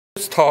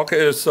This talk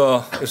is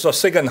the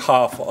second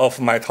half of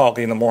my talk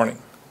in the morning.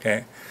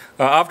 Okay,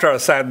 after I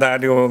said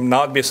that, you will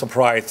not be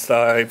surprised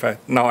if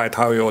now I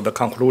tell you the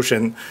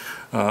conclusion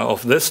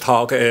of this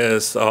talk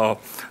is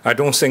I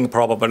don't think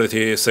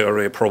probability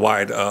theory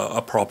provide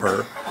a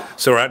proper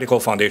theoretical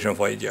foundation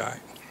for AGI.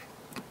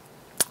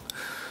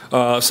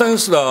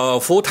 Since the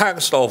full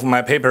text of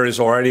my paper is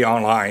already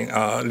online,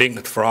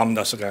 linked from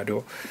the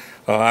schedule,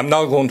 I'm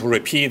not going to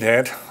repeat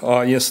it.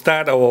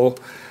 Instead, I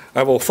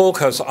will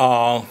focus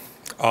on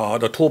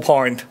the 2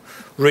 points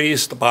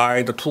raised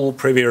by the two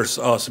previous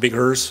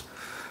speakers.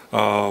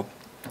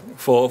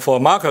 For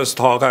Marcus'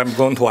 talk, I'm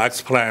going to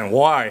explain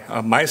why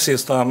my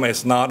system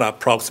is not an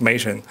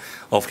approximation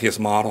of his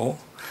model.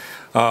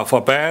 For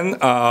Ben,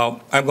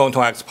 I'm going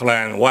to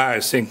explain why I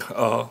think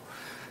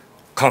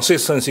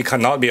consistency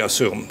cannot be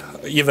assumed,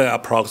 even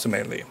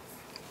approximately.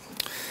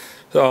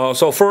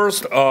 So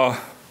first,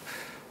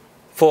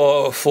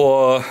 for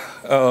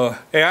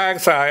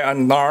AGI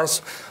and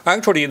NARS,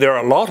 actually there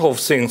are a lot of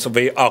things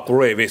we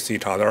agree with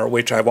each other,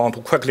 which I want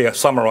to quickly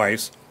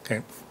summarize.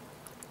 Okay.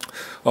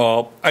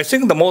 I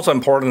think the most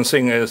important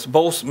thing is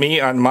both me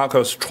and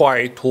Marcus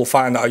try to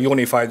find a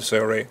unified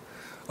theory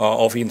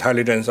of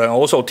intelligence and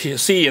also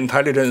see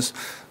intelligence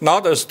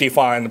not as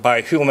defined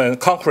by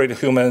concrete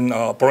human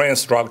brain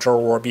structure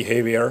or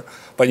behavior,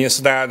 but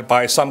instead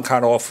by some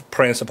kind of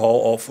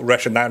principle of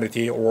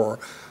rationality or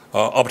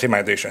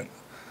optimization,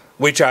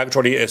 which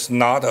actually is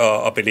not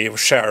a belief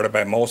shared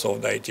by most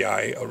of the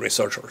AGI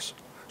researchers.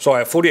 So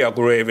I fully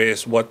agree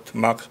with what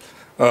Marx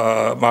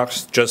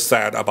just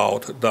said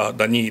about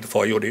the need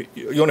for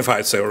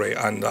unified theory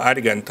and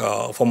elegant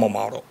formal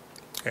model.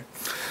 Okay.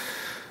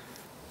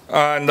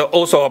 And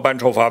also a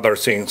bunch of other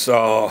things.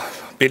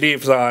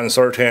 Beliefs are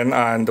uncertain,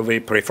 and we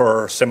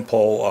prefer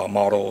simple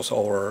models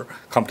over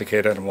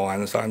complicated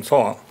ones, and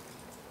so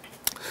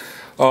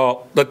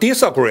on. The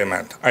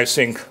disagreement, I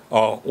think,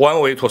 one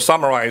way to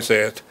summarize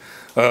it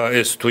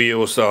is to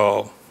use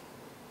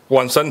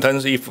one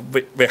sentence if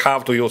we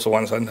have to use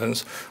one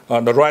sentence.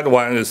 The right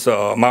one is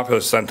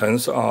Marcus'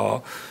 sentence,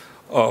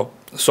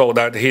 so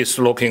that he's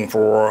looking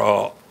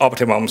for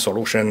optimum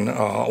solution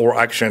or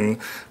action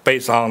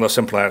based on the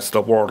simplest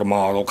world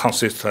model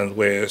consistent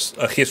with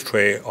a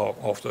history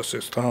of the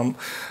system.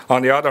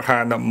 On the other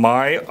hand,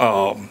 my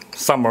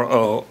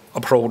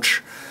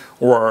approach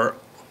or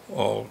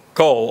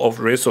goal of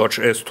research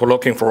is to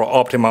looking for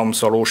optimum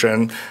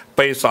solution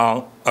based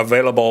on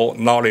available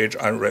knowledge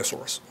and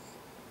resource.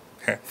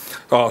 Okay.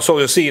 So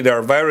you see there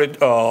are very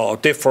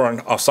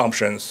different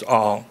assumptions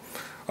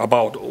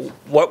about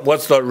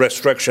what's the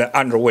restriction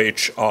under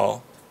which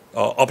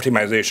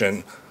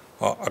optimization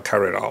are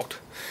carried out.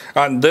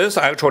 And this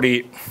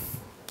actually,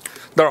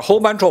 there are a whole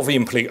bunch of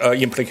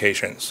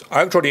implications.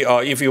 Actually,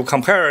 if you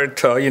compare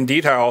it in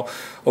detail,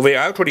 we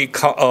actually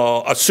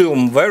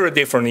assume very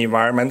different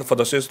environment for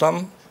the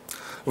system.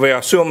 We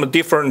assume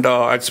different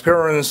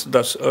experience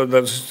the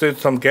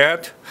system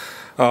get.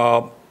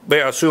 We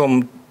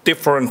assume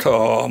different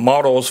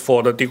models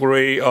for the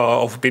degree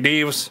of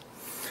beliefs.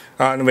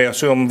 And we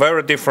assume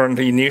very different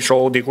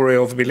initial degree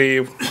of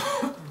belief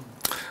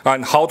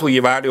and how to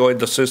evaluate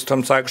the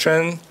system's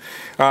action.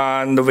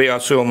 And we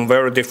assume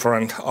very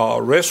different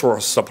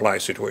resource supply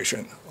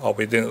situation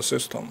within the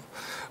system.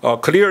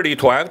 Clearly,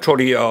 to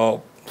actually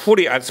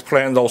fully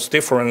explain those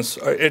differences,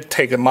 it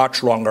takes a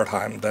much longer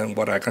time than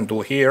what I can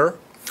do here.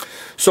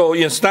 So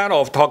instead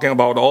of talking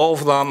about all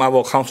of them, I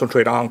will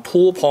concentrate on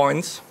 2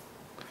 points.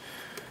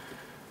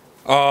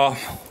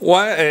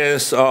 One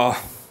is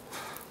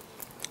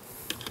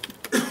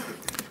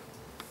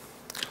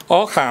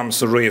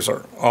Occam's razor,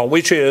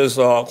 which is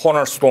a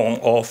cornerstone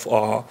of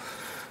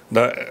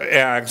the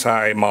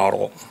AGI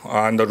model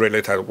and the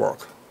related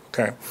work.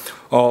 Okay,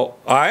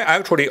 I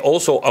actually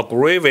also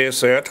agree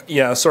with it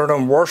in a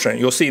certain version.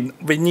 You see,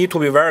 we need to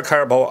be very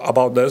careful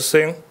about this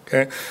thing.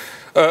 Okay,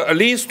 at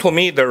least to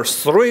me,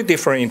 there's 3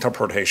 different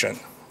interpretations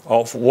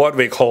of what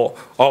we call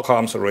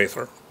Occam's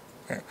razor.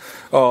 Okay.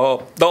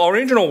 The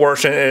original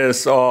version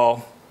is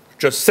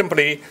just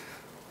simply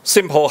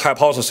simple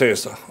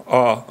hypotheses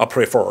are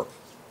preferred,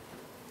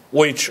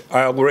 which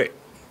I agree.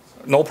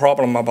 No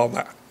problem about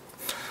that.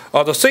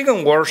 The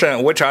second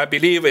version, which I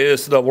believe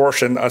is the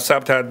version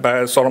accepted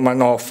by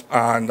Solomonov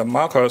and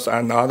Marcus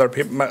and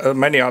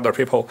many other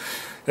people,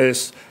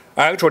 is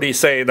actually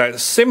say that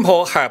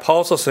simple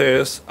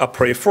hypotheses are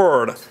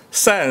preferred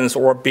since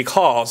or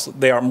because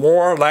they are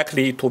more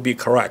likely to be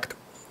correct.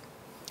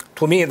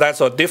 To me, that's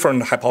a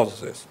different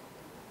hypothesis.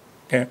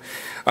 Okay?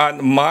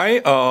 And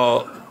my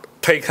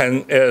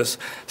taken is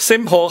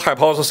simple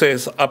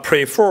hypotheses are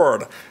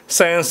preferred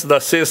since the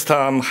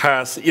system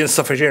has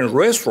insufficient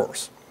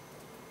resource.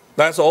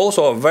 That's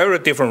also a very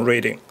different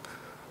reading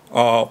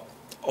of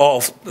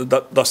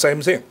the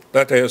same thing.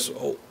 That is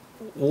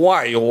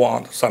why you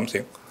want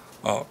something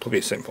to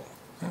be simple.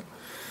 Okay?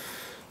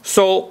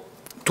 So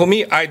to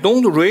me, I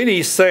don't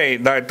really say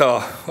that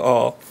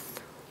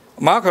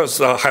Marcus'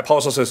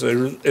 hypothesis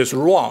is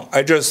wrong.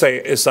 I just say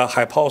it's a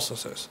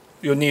hypothesis.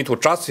 You need to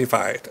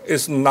justify it.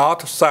 It's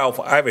not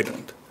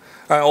self-evident.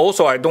 And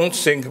also, I don't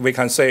think we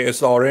can say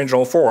it's the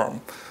original form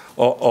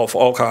of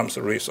Occam's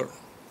razor.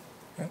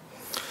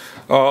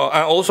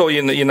 And also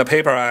in the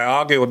paper, I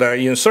argue that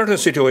in certain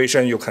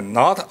situations, you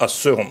cannot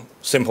assume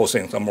simple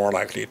things are more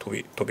likely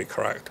to be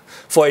correct.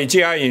 For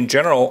AGI in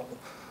general,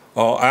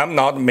 I'm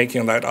not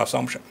making that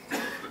assumption.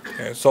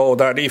 Okay, so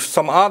that if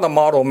some other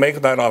model makes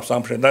that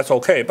assumption, that's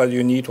okay, but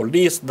you need to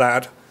list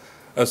that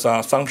as an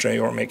assumption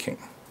you're making.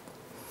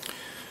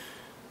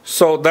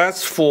 So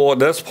that's for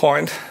this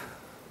point.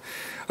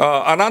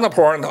 Another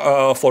point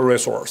for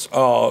resource.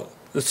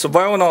 It's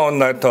well known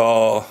that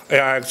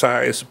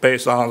AGI is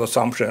based on the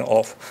assumption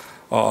of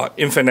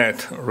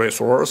infinite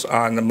resource,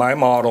 and my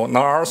model,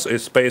 NARS,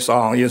 is based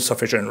on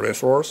insufficient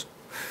resource.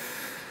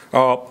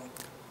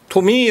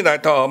 To me,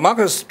 that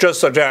Marcus just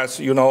suggests,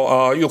 you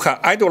can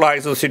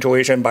idealize the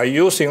situation by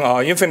using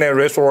infinite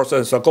resource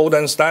as a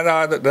golden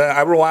standard, then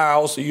everyone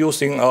else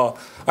using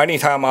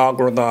anytime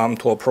algorithm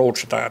to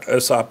approach that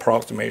as an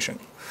approximation.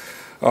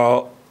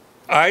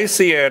 I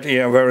see it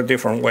in a very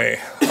different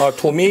way.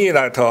 To me,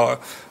 that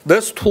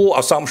these two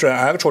assumptions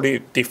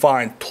actually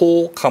define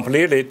two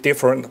completely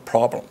different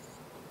problems.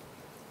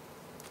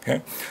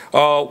 Okay,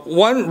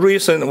 one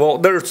reason, well,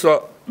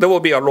 there will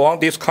be a long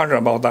discussion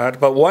about that,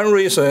 but one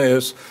reason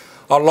is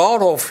a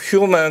lot of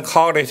human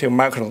cognitive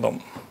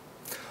mechanisms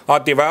are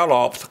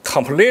developed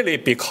completely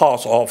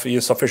because of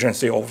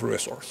insufficiency of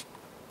resource.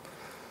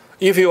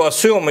 If you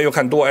assume you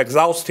can do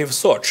exhaustive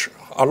search,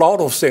 a lot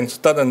of things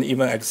doesn't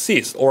even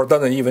exist or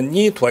doesn't even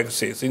need to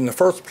exist in the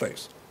first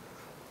place.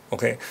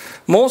 Okay,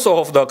 most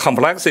of the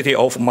complexity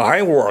of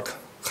my work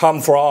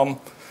come from,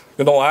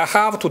 I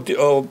have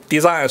to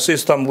design a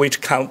system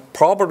which can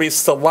probably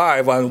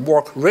survive and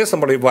work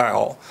reasonably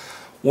well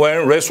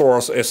when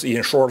resource is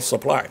in short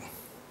supply.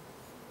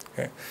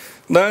 Okay,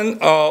 then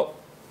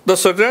the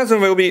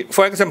suggestion will be,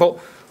 for example,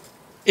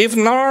 if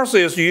NARS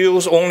is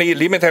used only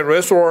limited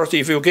resource,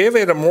 if you give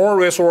it more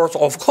resource,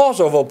 of course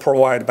it will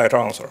provide better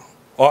answer.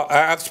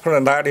 I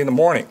explained that in the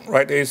morning,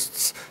 right?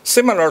 It's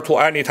similar to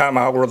anytime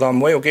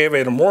algorithm. When you give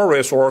it more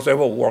resource, it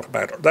will work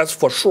better. That's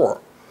for sure.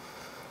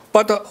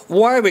 But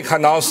why we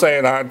cannot say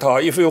that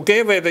if you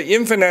give it an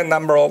infinite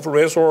number of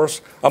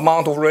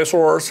amount of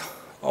resource,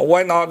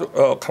 why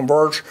not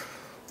converge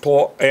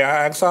to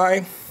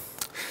AGI?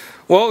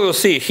 Well, you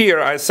see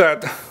here, I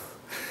said,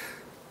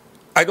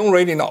 I don't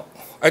really know.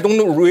 I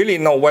don't really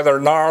know whether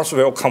NARS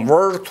will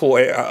converge to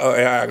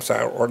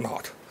AGI or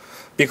not.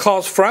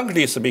 Because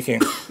frankly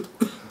speaking,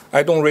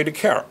 I don't really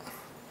care.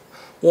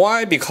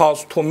 Why?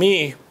 Because to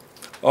me,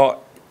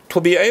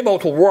 to be able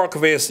to work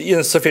with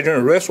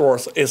insufficient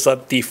resource is a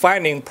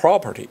defining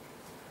property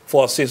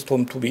for a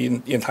system to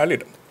be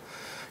intelligent.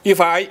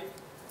 If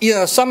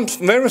in some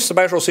very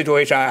special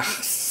situation, I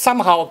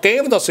somehow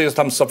gave the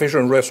system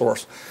sufficient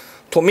resource,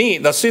 to me,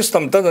 the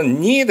system doesn't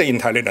need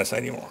intelligence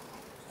anymore.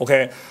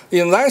 Okay?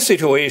 In that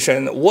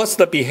situation, what's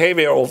the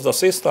behavior of the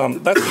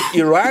system? That's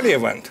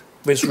irrelevant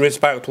with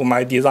respect to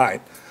my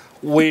design,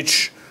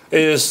 which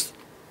is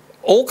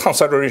all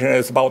consideration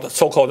is about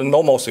so-called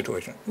normal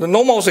situation. The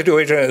normal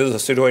situation is a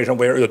situation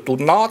where you do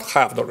not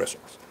have the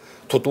resource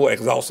to do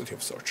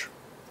exhaustive search.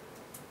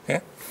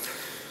 Okay?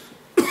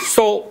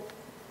 So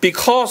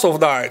because of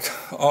that,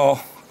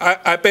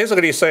 I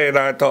basically say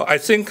that I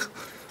think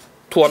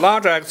to a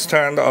large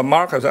extent,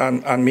 Marcus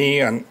and me,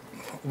 and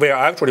we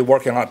are actually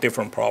working on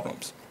different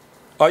problems.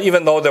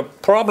 Even though the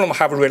problems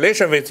have a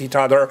relation with each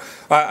other,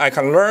 I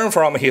can learn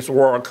from his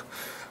work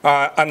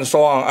and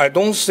so on. I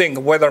don't think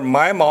whether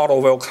my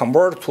model will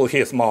convert to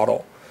his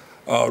model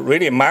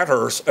really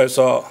matters as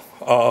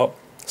a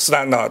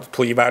standard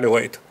to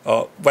evaluate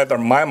whether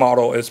my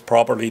model is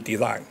properly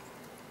designed.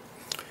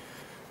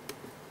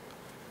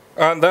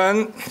 And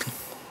then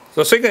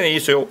the second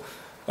issue,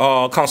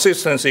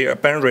 consistency,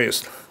 Ben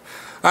raised.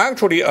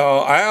 Actually,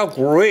 I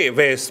agree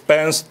with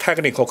Ben's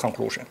technical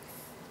conclusion.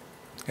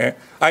 Okay?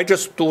 I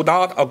just do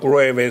not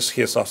agree with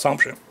his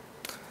assumption.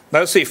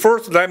 Let's see.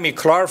 First, let me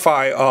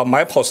clarify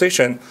my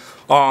position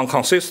on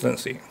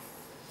consistency.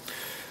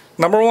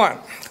 Number one,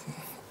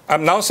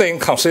 I'm not saying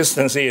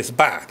consistency is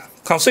bad.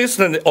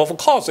 Consistency, of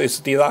course, is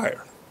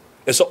desired.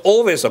 It's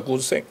always a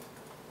good thing.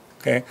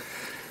 Okay?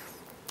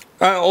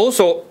 And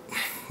also,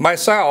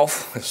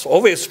 myself is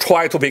always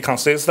try to be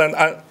consistent,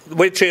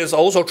 which is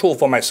also true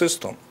for my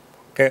system.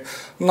 Okay?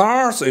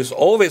 NARS is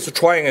always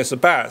trying its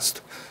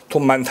best to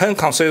maintain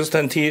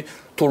consistency,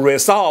 to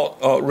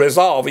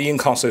resolve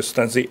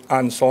inconsistency,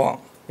 and so on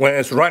when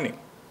it's running.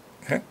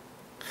 Okay?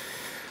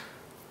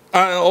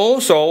 And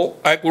also,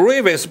 I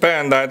agree with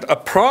Ben that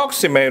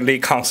approximately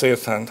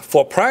consistent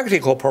for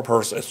practical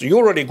purposes is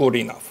usually good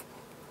enough.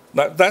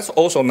 That's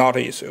also not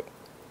an issue.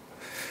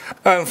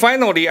 And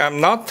finally,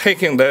 I'm not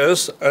taking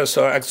this as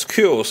an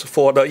excuse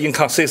for the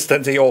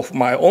inconsistency of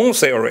my own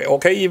theory.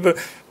 Okay, even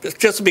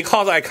just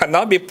because I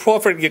cannot be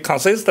perfectly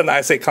consistent,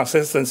 I say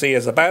consistency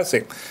is a bad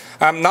thing.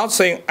 I'm not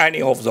saying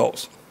any of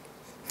those.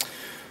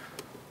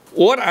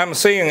 What I'm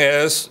saying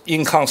is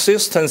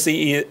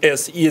inconsistency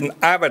is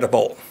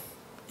inevitable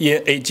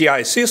in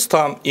AGI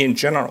system in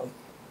general.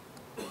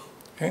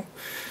 Okay?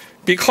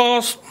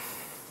 Because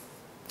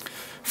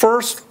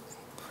First,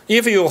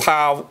 if you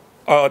have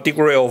a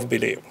degree of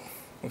belief,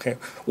 okay,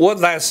 what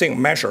that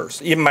thing measures.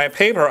 In my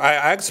paper,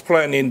 I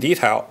explain in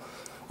detail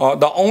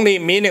the only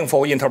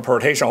meaningful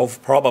interpretation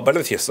of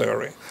probability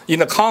theory in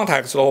the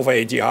context of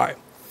AGI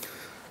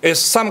is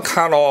some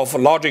kind of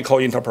logical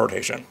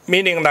interpretation,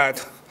 meaning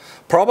that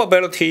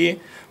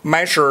probability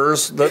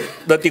measures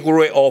the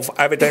degree of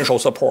evidential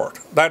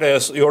support. That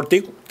is, your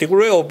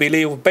degree of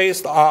belief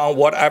based on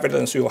what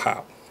evidence you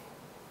have.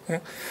 Okay?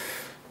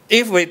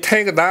 If we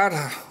take that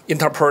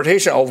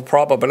interpretation of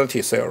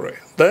probability theory,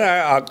 then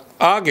I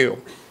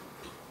argue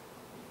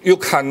you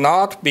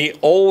cannot be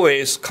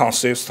always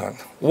consistent.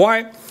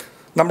 Why?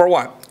 Number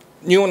one,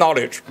 new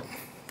knowledge.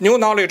 New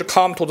knowledge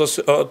comes to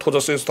the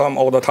system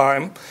all the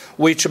time,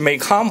 which may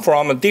come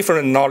from a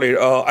different knowledge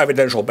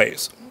evidential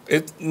base.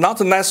 It's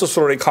not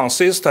necessarily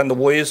consistent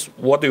with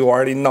what you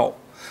already know.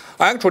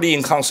 Actually,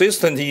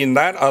 inconsistency in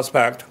that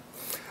aspect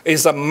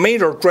is a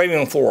major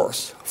driving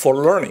force for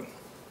learning.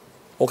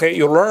 Okay,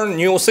 you learn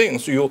new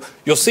things. You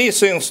see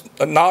things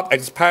not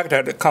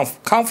expected,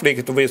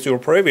 conflict with your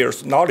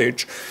previous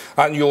knowledge,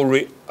 and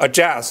you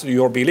adjust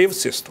your belief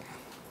system.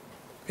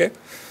 Okay,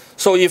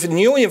 so if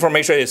new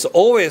information is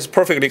always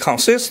perfectly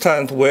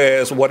consistent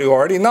with what you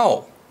already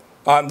know,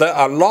 then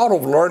a lot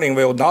of learning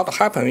will not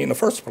happen in the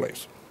first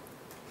place.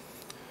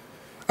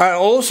 And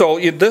also,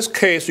 in this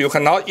case, you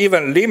cannot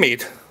even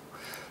limit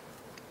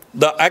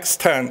the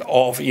extent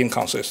of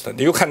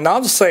inconsistency. You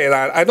cannot say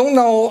that I don't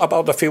know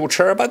about the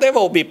future, but they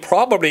will be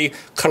probably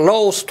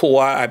close to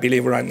what I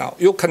believe right now.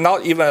 You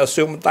cannot even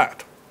assume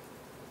that.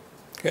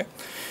 Okay?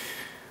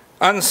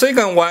 And the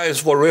second one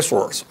is for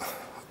resource.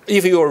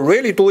 If you are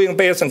really doing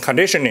Bayesian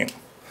conditioning,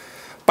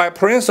 by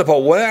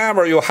principle,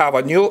 whenever you have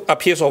a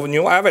piece of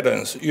new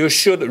evidence, you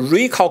should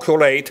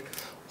recalculate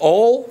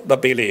all the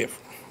belief,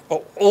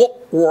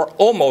 or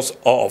almost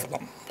all of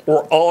them,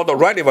 or all the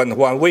relevant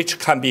one, which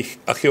can be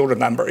a huge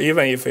number,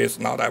 even if it's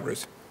not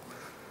everything.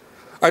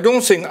 I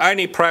don't think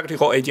any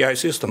practical AGI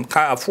system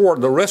can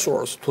afford the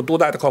resource to do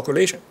that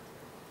calculation.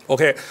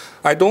 Okay,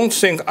 I don't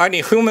think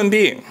any human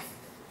being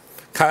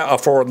can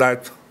afford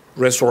that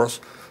resource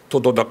to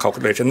do the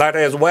calculation. That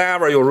is,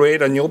 whenever you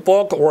read a new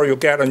book or you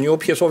get a new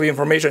piece of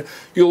information,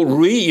 you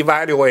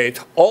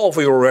reevaluate all of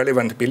your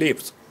relevant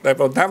beliefs. That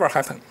will never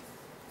happen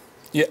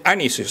in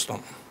any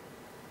system.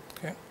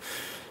 Okay?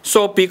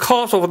 So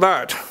because of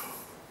that,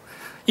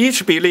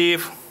 each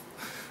belief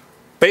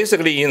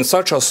basically in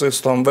such a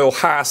system will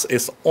have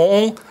its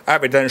own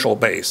evidential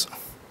base.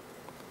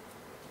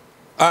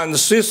 And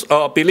these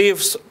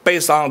beliefs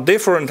based on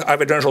different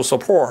evidential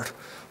support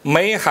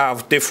may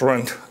have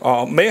different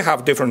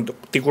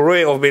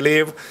degree of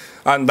belief,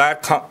 and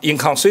that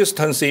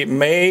inconsistency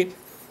may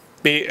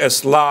be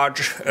as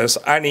large as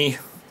any,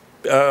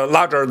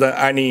 larger than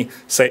any,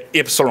 say,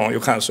 epsilon you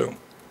can assume.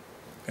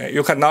 Okay?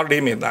 You cannot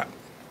limit that.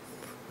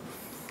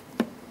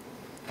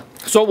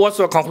 So what's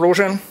the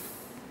conclusion?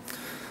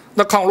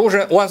 The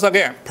conclusion, once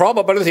again,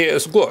 probability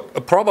is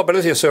good.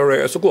 Probability theory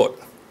is good,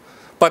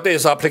 but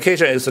its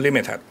application is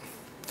limited.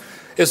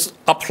 It's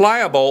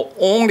applicable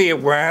only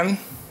when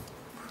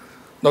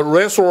the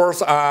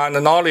resource and the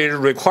knowledge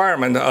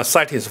requirement are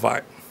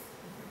satisfied.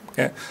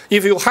 Okay?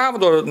 If you have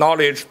the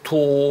knowledge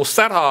to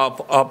set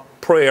up a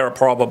prior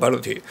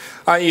probability,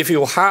 and if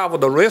you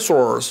have the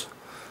resource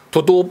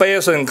to do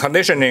Bayesian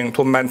conditioning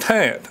to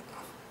maintain it,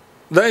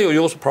 then you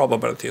use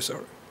probability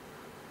theory.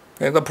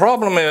 Okay? The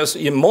problem is,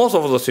 in most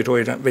of the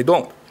situations, we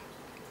don't.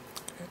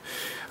 Okay?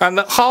 And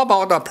how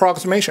about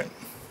approximation?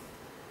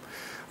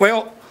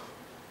 Well,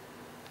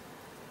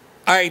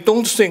 I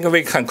don't think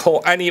we can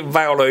call any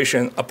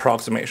violation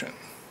approximation.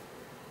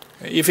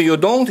 If you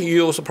don't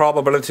use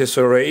probability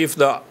theory, if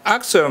the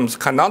axioms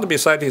cannot be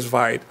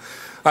satisfied,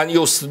 and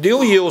you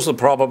still use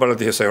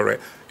probability theory,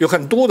 you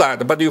can do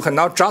that, but you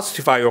cannot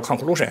justify your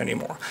conclusion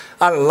anymore,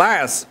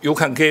 unless you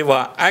can give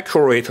an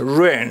accurate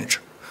range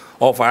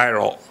of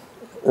error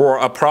or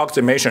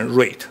approximation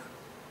rate.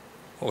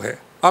 Okay?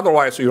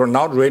 Otherwise, you're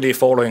not really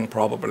following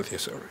probability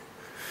theory.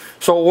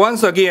 So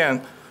once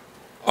again,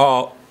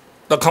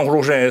 the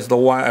conclusion is the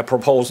one I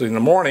proposed in the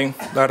morning,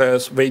 that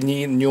is, we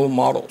need new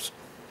models.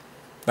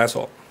 That's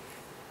all.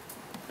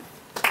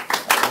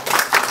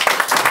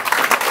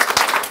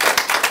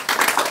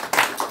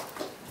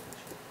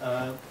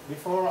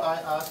 Before I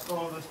ask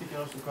all the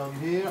speakers to come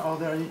here, are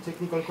there any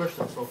technical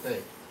questions for Pei?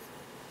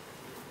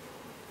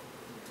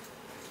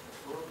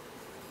 Well,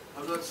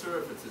 I'm not sure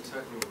if it's a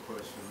technical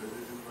question, but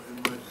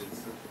it might be.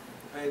 So,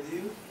 hey,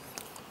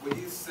 would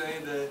you say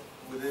that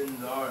within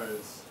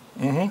NARS,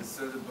 the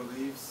set of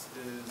beliefs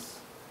is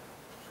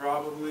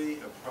probably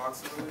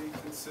approximately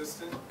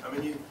consistent? I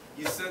mean,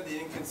 you said the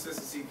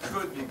inconsistency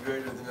could be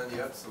greater than any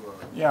epsilon.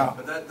 Yeah.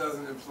 But that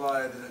doesn't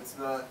imply that it's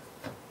not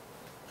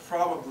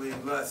probably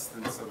less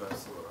than some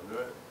epsilon,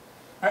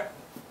 right?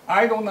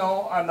 I don't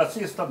know, and the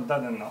system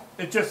doesn't know.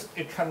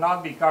 It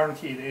cannot be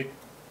guaranteed.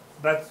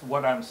 That's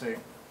what I'm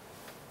saying.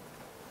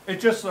 It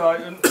just,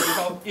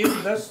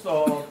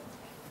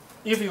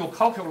 if you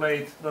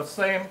calculate the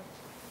same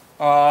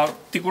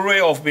degree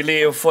of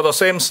belief for the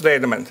same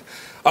statement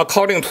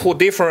according to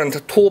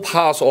different two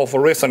paths of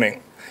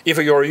reasoning. If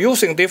you're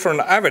using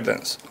different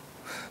evidence,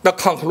 the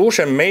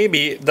conclusion may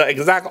be the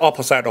exact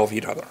opposite of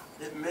each other.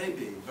 It may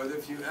be, but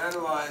if you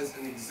analyze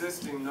an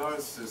existing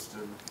NARS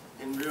system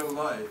in real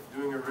life,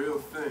 doing a real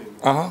thing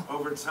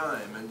over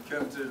time, and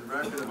kept a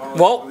record of all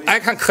Well, beliefs, I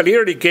can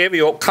clearly give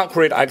you a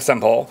concrete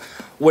example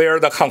where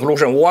the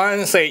conclusion,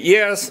 one say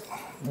yes,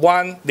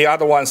 one, the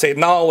other one say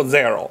no,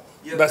 zero.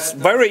 yeah, That's that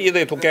very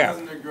easy to that get.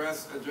 doesn't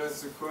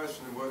address the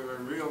question of whether a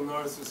real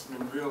NARS system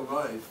in real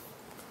life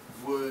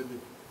would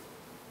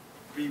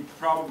be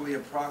probably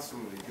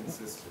approximately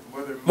consistent.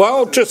 Whether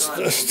Well, most of the just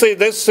time- say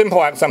this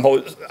simple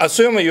example.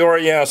 Assume you're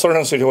in a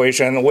certain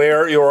situation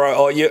where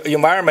your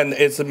environment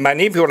is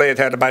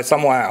manipulated by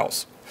someone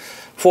else.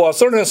 For a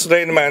certain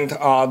statement,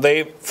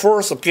 they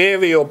first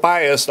give you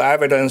biased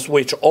evidence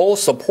which all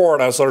support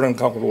a certain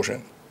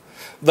conclusion.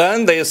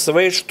 Then they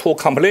switch to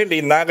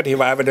completely negative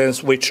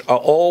evidence which are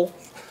all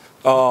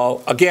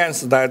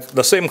against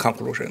the same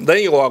conclusion.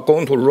 Then you are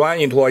going to run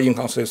into an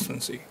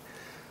inconsistency,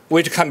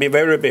 which can be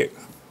very big.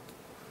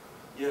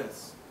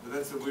 Yes, but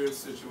that's a weird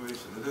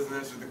situation. It doesn't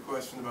answer the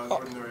question about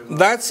ordinary life.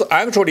 That's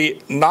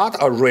actually not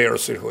a rare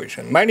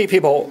situation. Many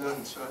people. Not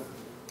in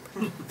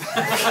China.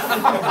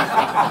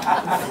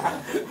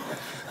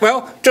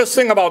 Well, just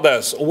think about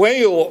this. When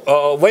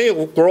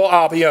you grow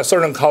up in a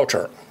certain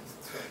culture,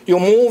 you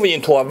move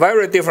into a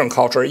very different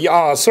culture.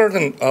 On a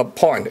certain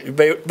point,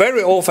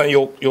 very often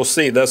you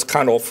see this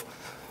kind of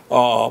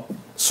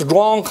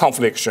strong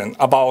confliction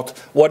about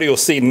what you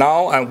see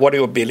now and what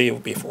you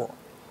believe before.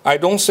 I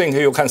don't think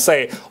you can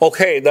say,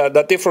 okay,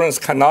 the difference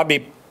cannot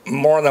be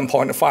more than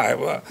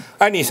 0.5,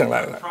 anything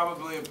like that.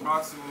 Probably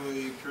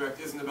approximately correct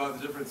isn't about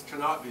the difference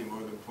cannot be more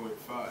than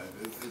 0.5.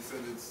 It's that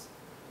it's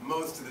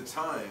most of the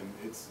time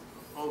it's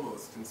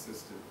almost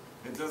consistent.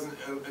 It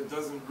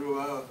doesn't rule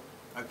out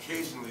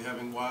occasionally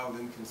having wild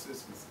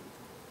inconsistency.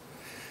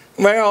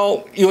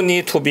 Well, you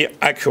need to be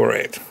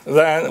accurate.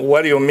 Then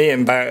what do you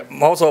mean by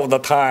most of the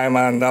time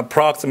and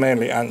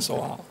approximately and so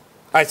on?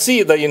 I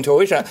see the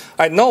intuition.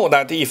 I know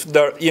that if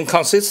the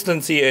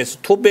inconsistency is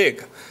too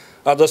big,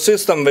 the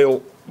system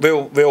will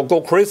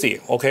go crazy.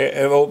 Okay,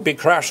 it will be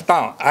crashed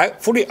down. I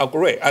fully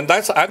agree, and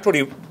that's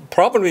actually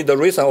probably the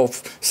reason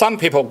of some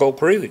people go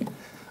crazy.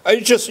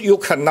 It's just you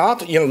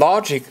cannot, in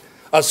logic,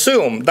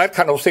 assume that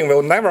kind of thing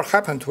will never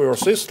happen to your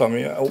system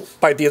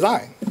by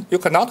design. You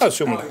cannot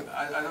assume that.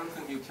 I don't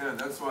think you can.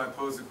 That's why I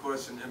pose the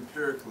question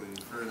empirically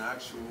for an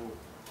actual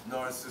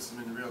NARS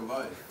system in real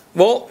life.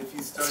 Well, If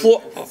you study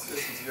for, the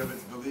consistency of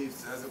its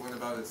beliefs as it went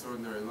about its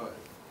ordinary life.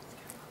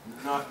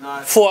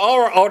 Not for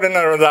our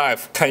ordinary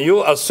life, can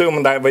you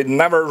assume that we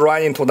never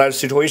run into that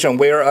situation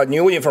where a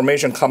new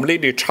information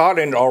completely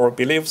challenge our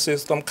belief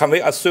system? Can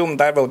we assume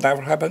that will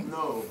never happen?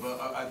 No, but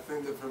I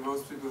think that for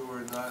most people who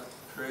are not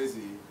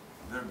crazy,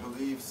 their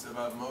beliefs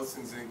about most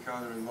things they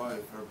encounter in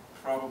life are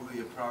probably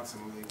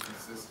approximately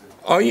consistent.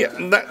 Oh yeah,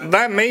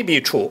 that may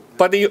be true,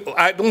 but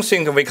I don't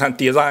think we can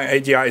design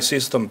AGI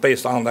system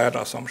based on that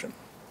assumption.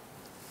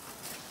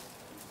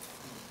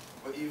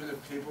 But even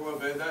if people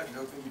obey that, you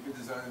don't think you could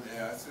design an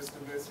AI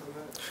system based on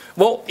that?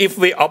 Well, if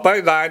we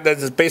obey that,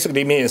 that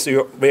basically means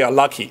we are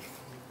lucky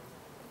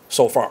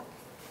so far.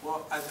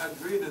 Well, I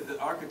agree that the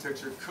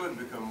architecture could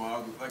become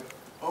wildly, like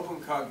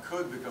OpenCog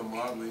could become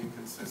wildly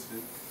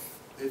inconsistent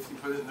if you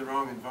put it in the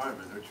wrong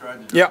environment or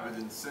tried to drive it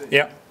insane.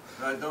 Yeah.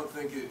 But I don't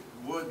think it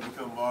would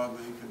become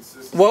wildly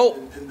inconsistent Well,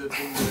 in the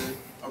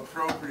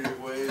appropriate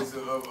ways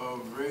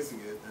of raising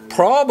it. And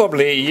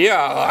probably,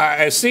 yeah,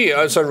 I see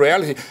it's a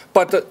reality.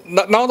 But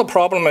now the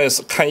problem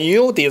is, can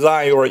you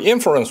design your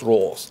inference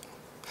rules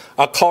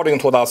according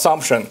to the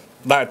assumption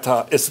that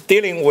it's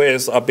dealing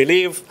with a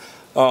belief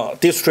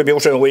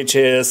distribution which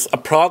is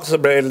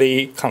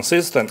approximately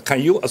consistent?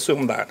 Can you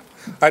assume that?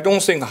 I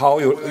don't think how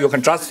you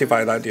can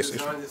justify that decision.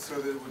 Design it so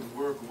that it would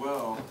work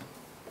well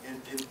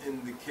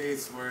in the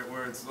case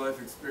where its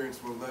life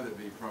experience will let it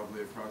be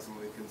probably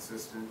approximately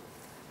consistent.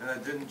 And I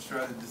didn't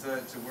try to design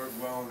it to work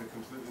well in a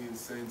completely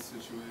insane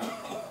situation.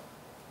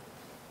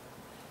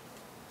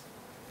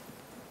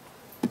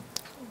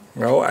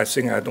 Well, I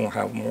think I don't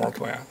have more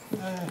to add.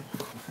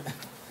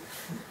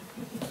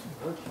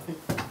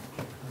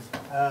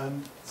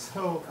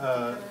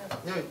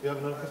 Yeah, you have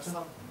another question?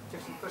 Some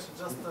technical question.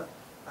 Just,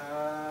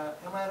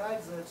 am I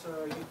right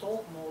that you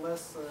told more or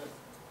less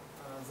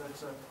that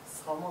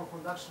Salomon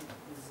conduction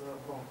is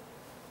wrong?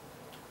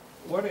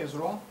 What is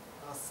wrong?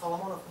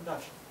 Salomon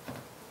conduction.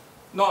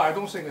 No, I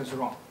don't think it's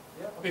wrong.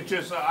 Yeah. Okay. It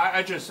just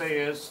I just say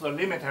it's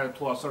limited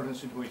to a certain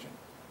situation.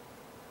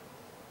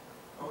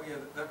 Oh yeah,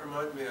 that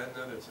reminded me of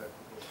another technical.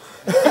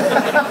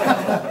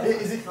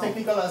 Is it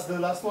technical as the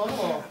last one,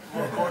 or?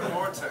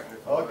 More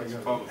technical. Okay,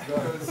 good.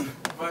 Because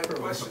my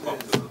question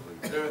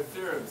is, there are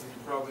theorems that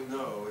you probably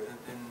know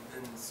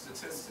in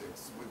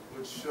statistics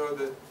which show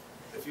that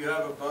if you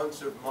have a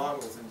bunch of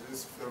models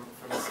induced from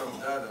some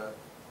data,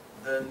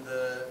 then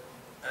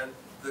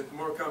the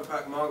more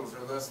compact models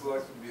are less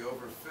likely to be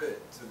overfit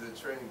to the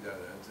training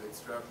data and to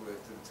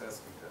extrapolate to the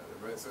testing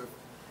data, right? So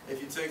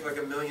if you take like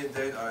 1 million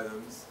date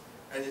items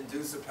and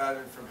induce a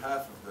pattern from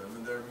half of them,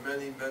 and there are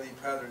many, many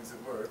patterns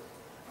at work,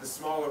 the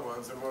smaller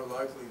ones are more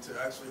likely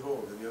to actually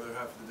hold in the other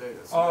half of the data.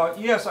 So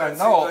yes, I that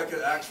know. seems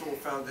like an actual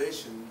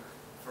foundation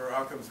for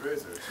Occam's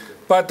razor.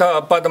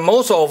 But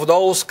most of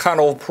those kind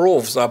of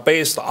proofs are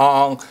based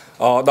on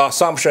the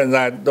assumption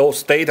that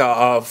those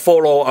data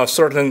follow a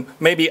certain,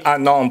 maybe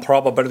unknown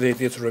probability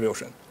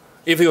distribution.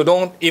 If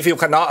you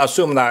cannot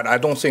assume that, I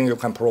don't think you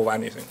can prove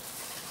anything.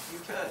 You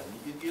can.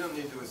 You don't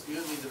need to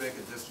make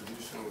a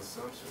distributional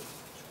assumption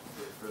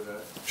for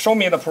that. Show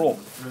me the proof.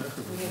 Okay.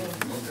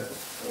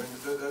 I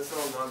mean, that's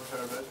all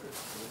non-parametric.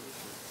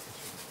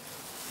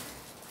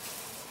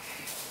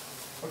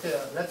 Okay,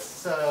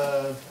 let's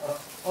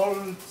all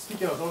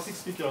six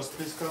speakers,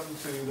 please come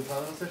to the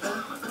panel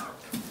session.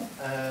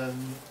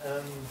 And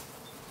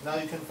now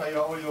you can fire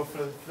all your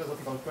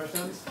philosophical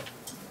questions.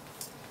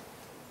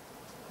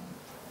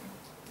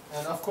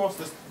 And of course,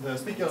 the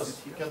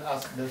speakers, you can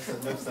ask next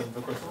time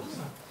the questions.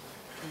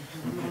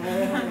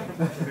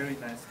 Very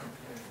nice.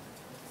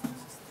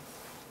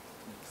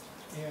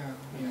 Yeah.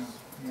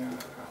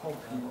 I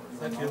hope you.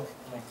 Thank you.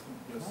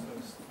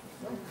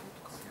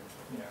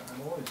 Yeah,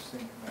 I'm always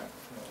thinking that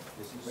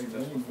we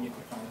really need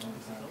to find out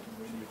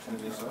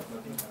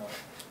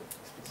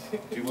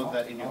Do you want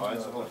that in your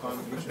eyes the whole time?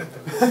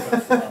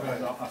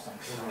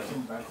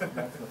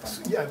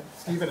 Yeah,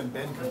 Stephen and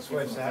Ben can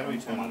switch How that. do we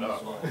turn it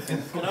up?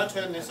 Can I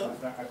turn this up?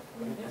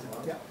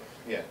 Yeah,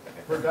 Yeah,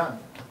 okay. we're done.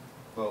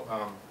 Well,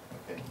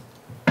 okay.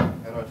 How do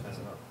I turn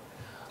it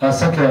up?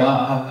 Thank you.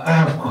 I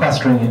have a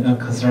question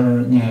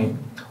concerning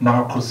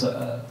Marcus'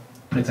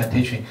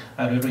 presentation.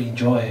 I really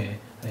enjoy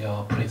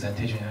your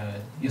presentation,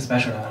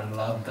 especially I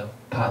love the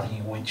part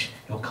in which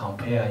you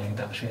compare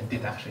induction and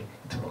deduction.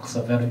 It looks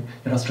very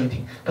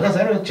illustrating. But that's a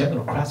very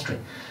general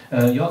question.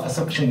 Your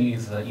assumption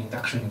is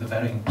induction is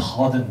very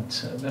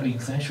important, very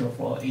essential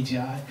for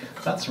AGI.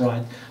 That's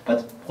right.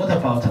 But what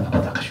about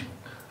abduction?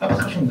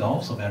 Abduction is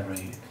also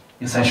very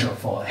essential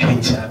for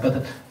AGI,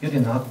 but you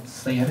did not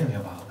say anything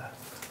about that.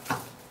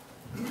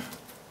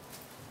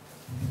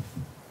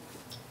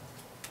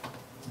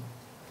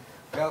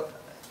 Well,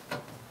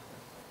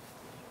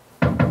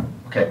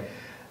 okay.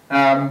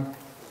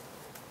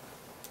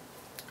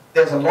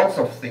 There's a lot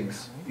of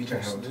things which I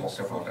haven't talked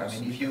about. I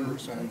mean, if you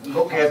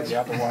look at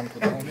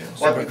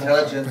what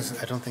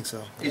intelligence, I don't think so.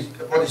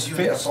 What is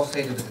usually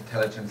associated with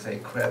intelligence, say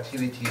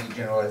creativity,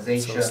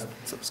 generalization,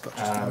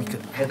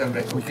 pattern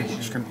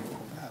recognition.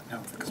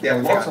 There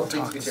are lots of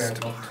things which I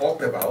have not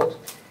talked about,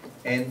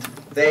 and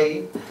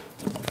they,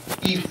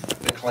 if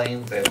the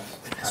claim that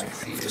I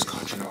see is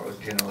general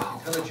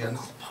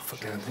intelligence,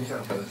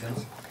 general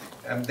intelligence,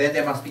 then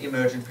there must be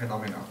emergent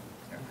phenomena.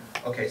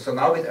 Yeah. Okay, so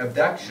now with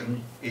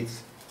abduction,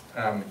 it's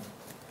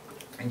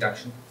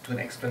induction to an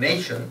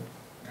explanation.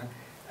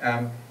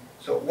 Yeah.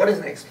 So what is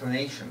an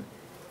explanation?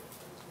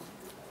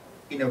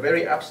 In a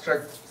very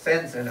abstract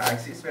sense, and I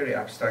see it's very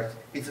abstract,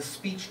 it's a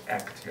speech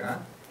act. Yeah?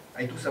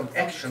 I do some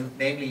action,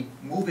 namely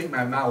moving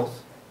my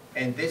mouth,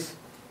 and this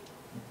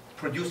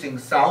producing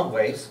sound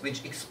waves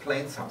which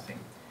explain something.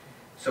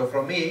 So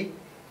for me,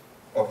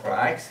 or for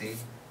AGI,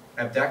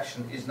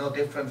 abduction is no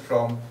different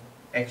from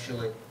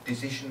actually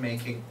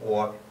decision-making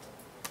or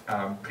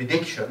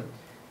prediction.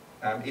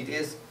 It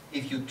is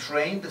if you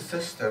train the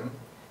system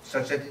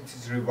such that it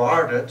is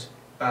rewarded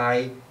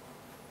by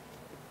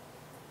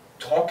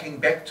talking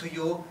back to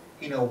you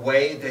in a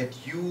way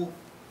that you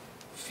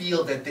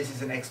feel that this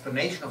is an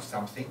explanation of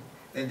something,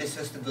 then this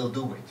system will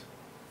do it.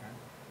 Yeah?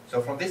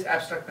 So from this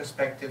abstract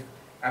perspective,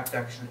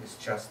 abduction is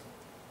just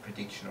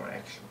prediction or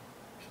action.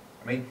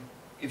 I mean,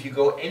 if you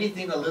go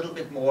anything a little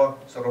bit more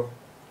sort of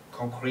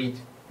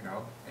concrete, you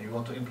know, and you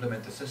want to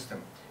implement the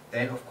system,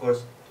 then of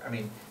course, I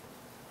mean,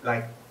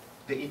 like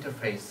the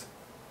interface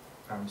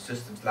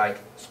systems like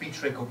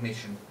speech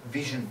recognition,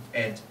 vision,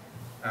 and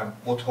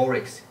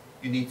motorics,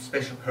 you need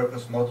special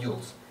purpose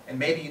modules. And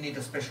maybe you need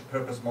a special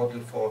purpose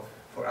module for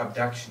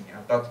abduction.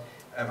 Yeah? But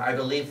I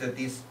believe that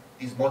these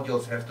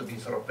modules have to be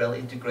sort of well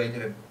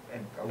integrated,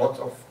 and a lot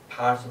of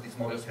parts of these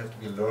modules have to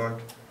be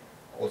learned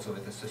also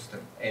with the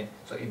system. And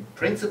so in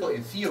principle,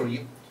 in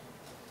theory,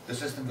 the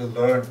system will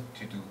learn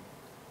to do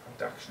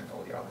abduction and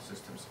all the other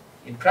systems.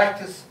 In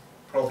practice,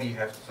 probably you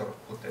have to sort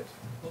of put that.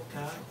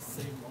 Can I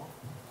say more?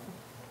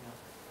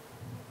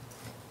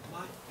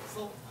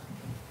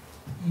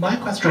 My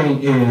question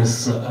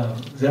is,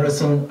 there is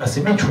some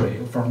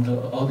asymmetry from the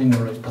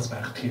ordinary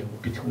perspective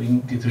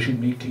between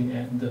decision-making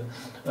and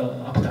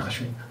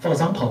abduction. For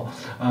example,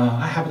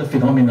 I have the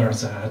phenomena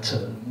that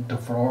the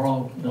floor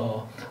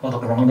or the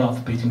ground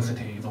of Beijing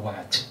city is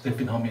wet, the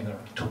phenomena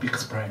to be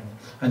explained.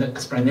 And the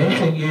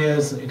explanation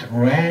is it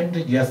rained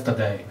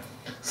yesterday.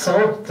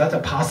 So that's a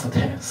past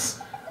tense.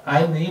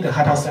 I need a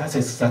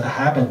hypothesis that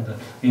happened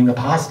in the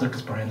past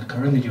explained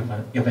current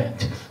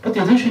event. But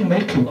decision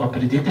making or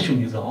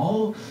prediction is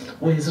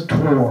always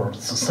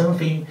towards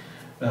something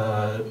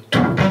to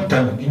be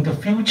done in the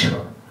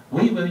future.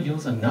 We will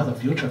use another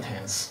future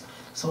tense.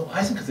 So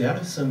I think there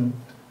is some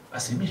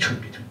asymmetry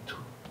between the two.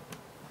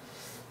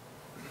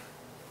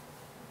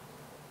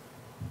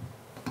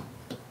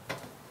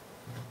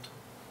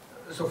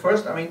 So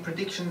first, I mean,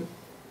 prediction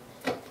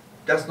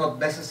does not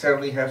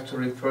necessarily have to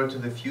refer to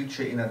the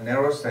future in a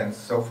narrow sense.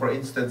 So for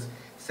instance,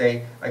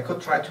 say, I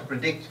could try to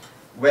predict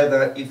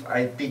whether if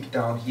I dig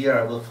down here,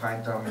 I will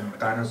find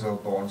dinosaur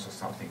bones or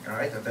something,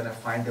 right? And then I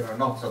find them or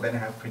not. So then I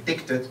have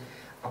predicted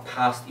a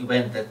past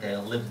event that there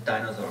lived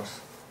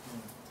dinosaurs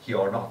here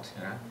or not.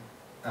 Yeah?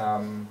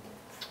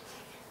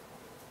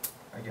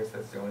 I guess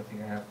that's the only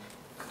thing I have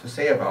to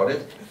say about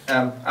it.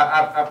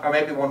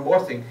 Maybe one more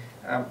thing.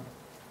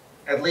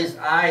 At least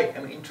I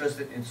am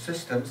interested in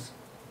systems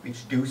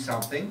which do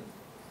something,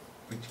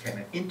 which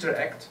can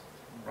interact,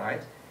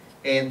 right?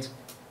 And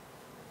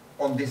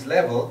on this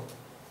level,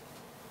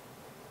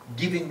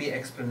 giving me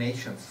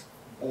explanations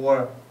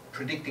or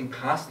predicting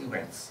past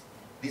events,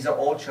 these are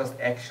all just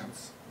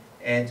actions.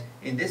 And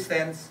in this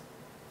sense,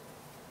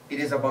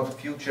 it is about the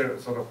future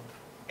sort of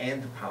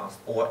and the past,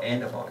 or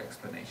and about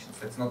explanations.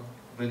 That's not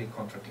really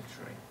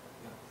contradictory.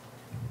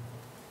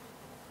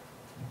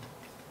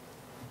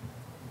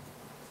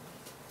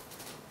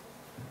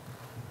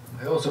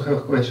 I also have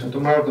a question to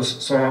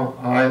Marcus. So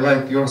I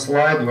liked your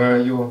slide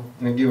where you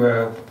give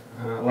a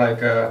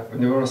like a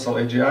universal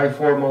AGI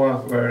formula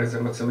where is a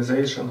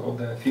maximization of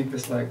the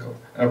fitness like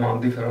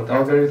among different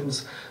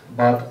algorithms.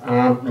 But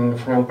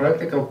from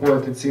practical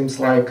point, it seems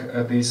like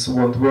this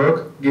won't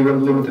work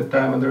given limited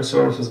time and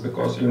resources,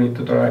 because you need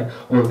to try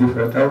all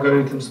different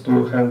algorithms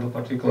to handle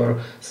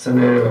particular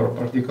scenario or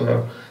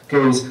particular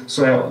case.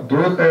 So do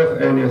you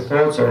have any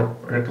thoughts or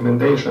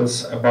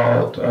recommendations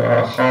about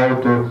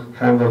how to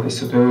handle this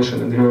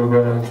situation in the real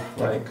world?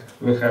 Like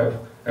we have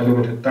a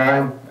limited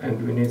time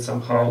and we need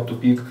somehow to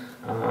pick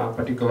a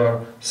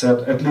particular set,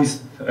 at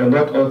least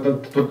not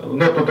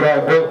to try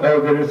all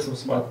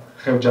algorithms, but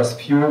have just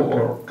few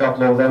or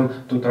couple of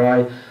them to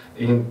try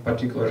in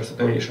particular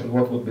situation.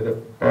 What would be the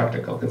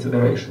practical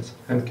considerations?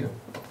 Thank you.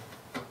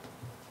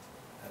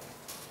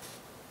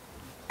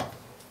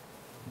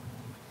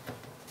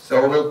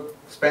 So we'll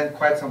spend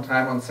quite some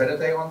time on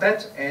Saturday on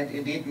that, and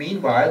indeed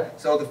meanwhile,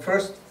 so the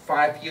first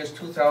 5 years,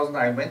 2000,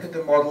 I invented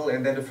the model,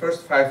 and then the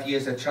first 5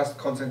 years I just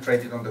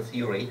concentrated on the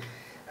theory.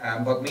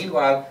 But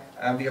meanwhile,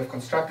 we have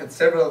constructed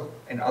several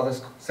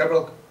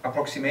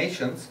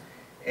approximations,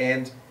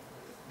 and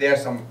there are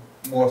some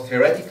more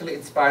theoretically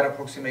inspired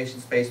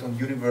approximations based on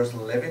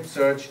universal Levin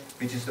search,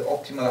 which is the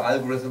optimal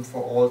algorithm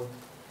for all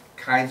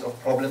kinds of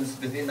problems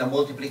within a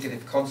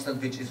multiplicative constant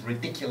which is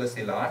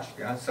ridiculously large.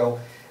 Yeah? So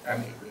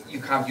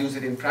you can't use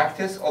it in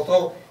practice,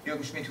 although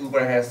Jürgen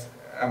Schmidt-Huber has,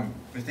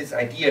 with this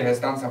idea, has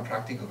done some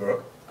practical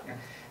work. Yeah?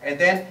 And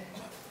then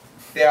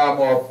there are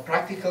more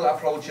practical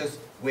approaches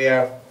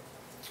where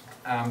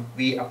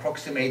we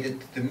approximated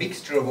the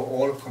mixture of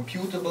all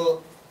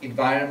computable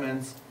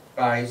environments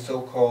by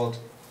so-called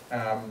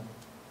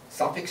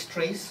suffix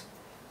trees.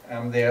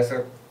 There's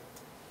an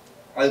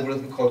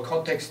algorithm called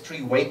context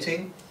tree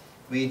weighting,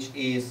 which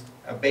is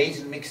a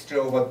Bayesian mixture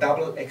over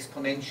double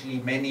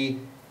exponentially many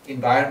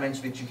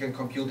environments which you can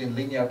compute in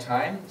linear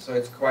time. So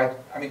it's quite,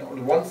 I mean, on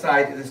the one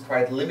side it is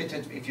quite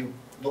limited if you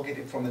look at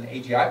it from an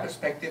AGI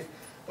perspective,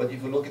 but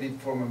if you look at it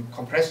from a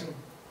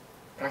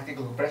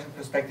practical compression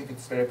perspective,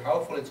 it's very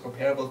powerful. It's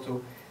comparable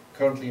to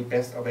currently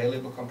best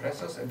available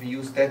compressors, and we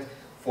use that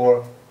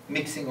for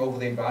mixing over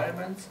the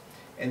environment.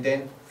 And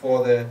then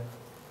for the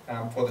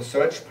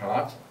search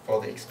part, for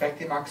the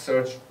expected max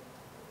search,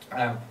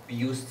 we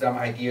used some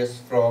ideas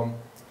from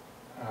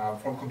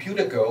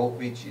Computer Go,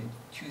 which in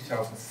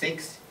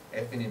 2006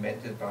 have been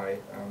invented by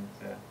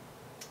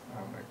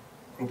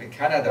a group in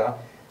Canada,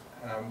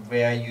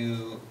 where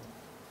you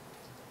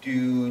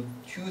do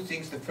two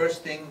things. The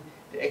first thing,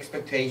 the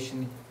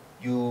expectation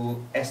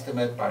you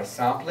estimate by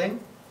sampling,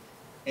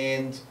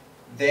 and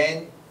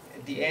then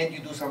at the end you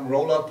do some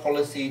rollout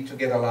policy to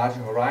get a larger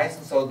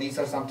horizon. So these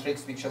are some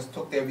tricks we just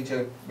took there, which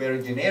are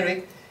very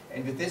generic,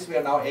 and with this we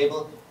are now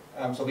able,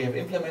 so we have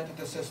implemented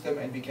the system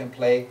and we can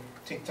play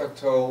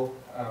tic-tac-toe,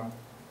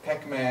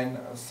 Pac-Man,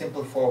 a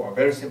simple form, a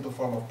very simple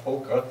form of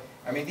poker.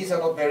 I mean, these are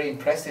not very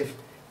impressive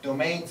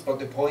domains, but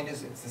the point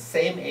is it's the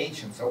same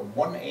agent, so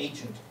one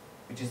agent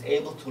which is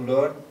able to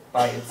learn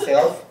by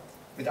itself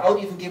without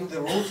even giving the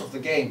rules of the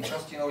game.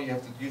 Just, you know, you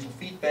have the usual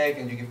feedback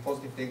and you give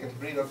positive, negative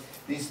readout.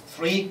 These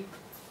three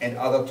and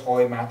other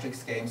toy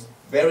matrix games,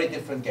 very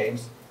different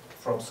games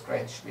from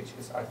scratch, which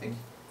is, I think,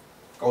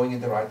 going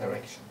in the right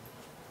direction.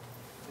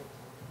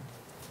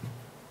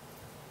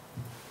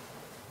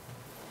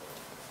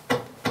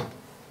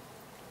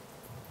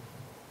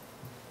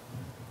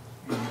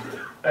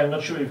 I'm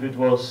not sure if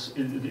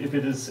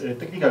it is a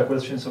technical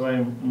question, so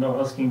I'm now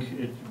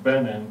asking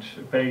Ben and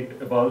Pei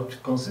about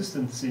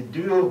consistency. Do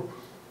you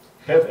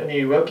have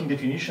any working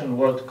definition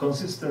what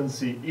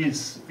consistency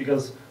is?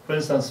 Because, for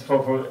instance,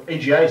 for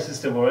AGI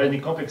system or any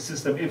complex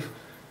system, if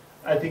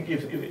an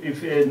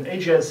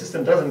AGI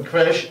system doesn't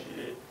crash,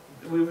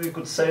 we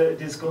could say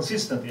it is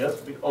consistent,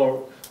 yes?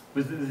 Or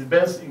with the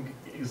best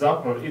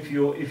example, if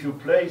you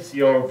place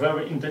your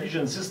very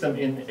intelligent system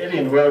in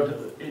alien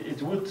world,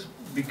 it would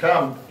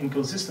become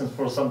inconsistent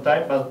for some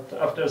time, but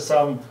after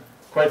some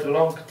quite a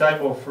long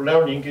time of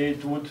learning,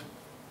 it would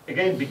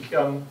again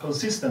become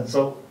consistent.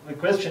 So the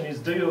question is,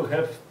 do you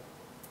have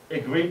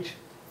agreed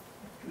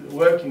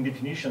working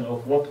definition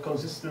of what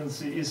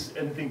consistency is?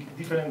 Anything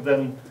different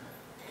than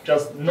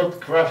just not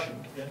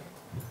crashing? Yeah?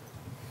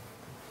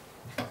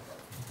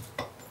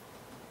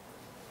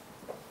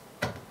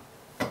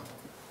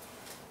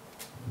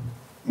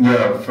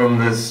 Yeah, from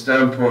the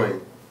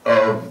standpoint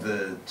of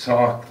the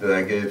talk that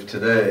I gave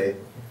today,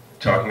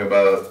 talking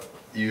about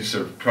use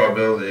of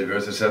probability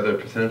versus other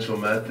potential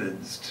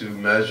methods to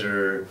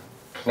measure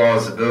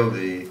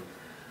plausibility,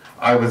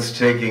 I was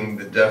taking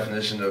the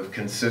definition of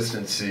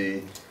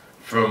consistency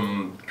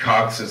from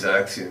Cox's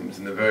axioms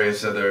and the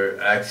various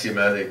other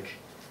axiomatic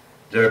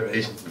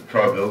derivations of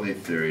probability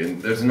theory.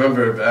 And there's a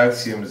number of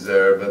axioms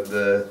there, but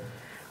the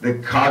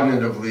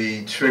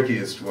cognitively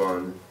trickiest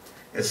one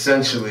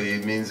essentially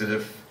means that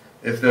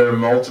if there are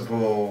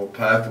multiple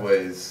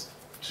pathways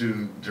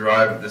to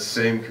derive the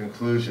same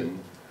conclusion,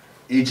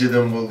 each of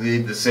them will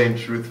lead the same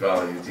truth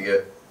value to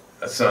get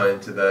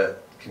assigned to that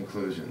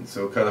conclusion.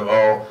 So kind of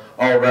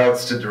all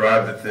routes to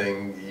derive the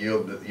thing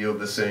yield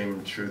the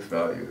same truth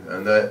value.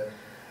 And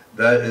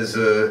that is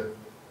a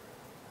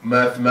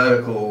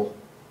mathematical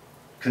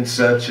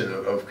conception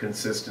of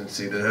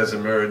consistency that has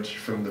emerged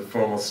from the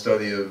formal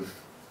study of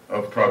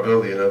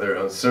probability and other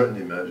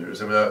uncertainty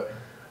measures. I mean,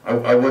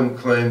 I wouldn't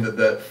claim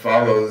that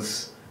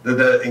follows,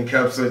 that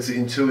encapsulates the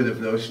intuitive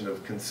notion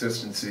of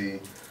consistency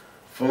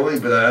fully,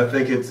 but I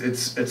think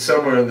it's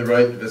somewhere in the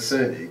right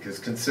vicinity, because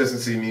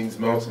consistency means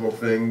multiple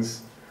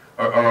things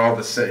are all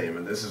the same,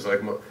 and this is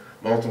like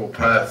multiple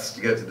paths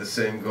to get to the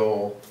same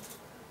goal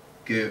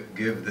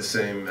give the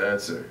same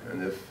answer.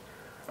 And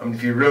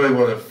if you really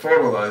want to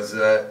formalize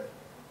that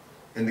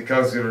in the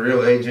concept of a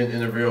real agent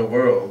in a real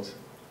world,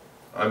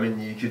 I mean,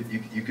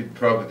 you could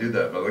probably do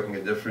that by looking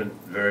at different,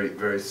 very,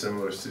 very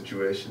similar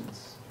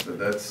situations. But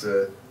that's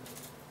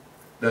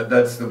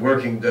the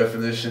working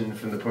definition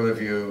from the point of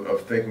view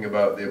of thinking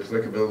about the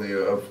applicability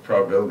of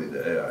probability to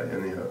AI,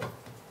 anyhow.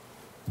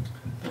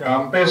 Yeah,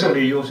 I'm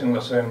basically using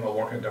the same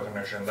working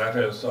definition. That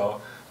is,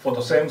 for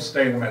the same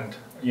statement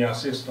in a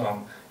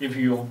system, if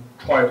you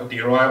try to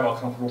derive a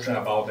conclusion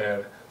about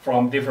it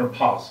from different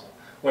paths,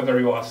 whether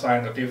you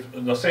assign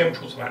the same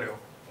truth value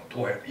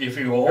to it. If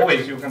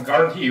you can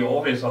guarantee you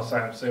always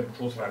assign the same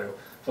truth value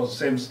for the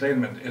same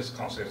statement is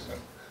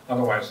consistent.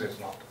 Otherwise, it's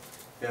not.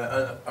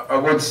 Yeah, I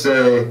would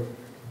say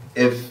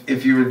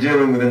if you were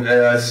dealing with an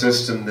AI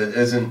system that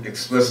isn't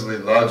explicitly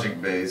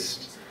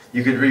logic-based,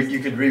 you could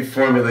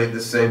reformulate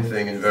the same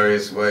thing in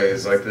various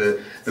ways, like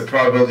the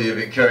probability of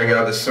it carrying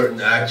out a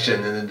certain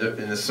action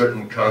in a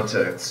certain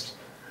context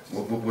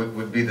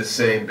would be the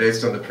same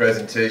based on the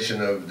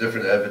presentation of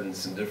different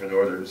evidence in different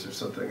orders or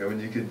something. I mean,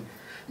 you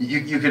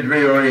could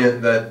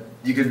reorient that,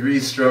 you could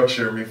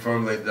restructure and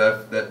reformulate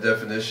that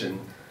definition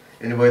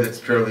in a way that's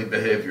purely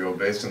behavioral,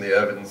 based on the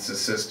evidence the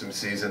system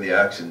sees and the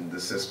action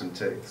the system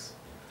takes.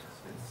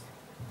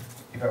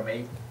 If I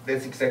may,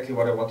 that's exactly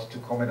what I wanted to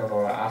comment on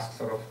or ask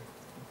sort of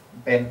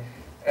Ben.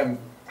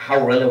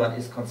 How relevant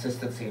is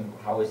consistency and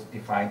how is it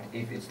defined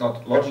if it's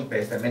not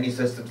logic-based? And many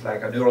systems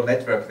like a neural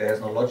network,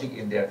 there's no logic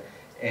in there.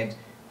 And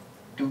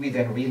do we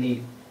then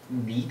really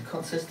need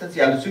consistency?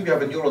 I'll assume you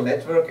have a neural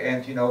network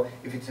and, you know,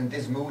 if it's in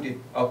this mood,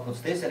 it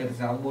outputs this, and if it's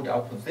in another mood, it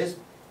outputs this.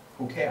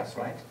 Who cares,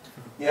 right?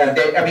 Yeah.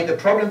 I mean, the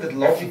problem with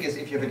logic is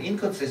if you have an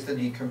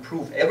inconsistency, you can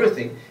prove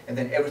everything, and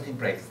then everything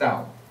breaks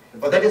down.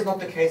 But that is not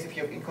the case if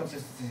you have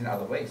inconsistencies in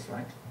other ways,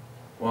 right?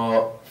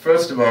 Well,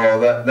 first of all,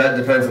 that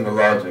depends on the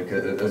logic,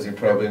 as you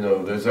probably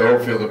know. There's a whole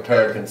field of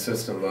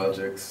paraconsistent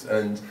logics,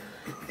 and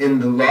in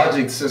the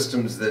logic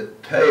systems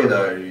that Pei and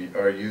I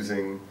are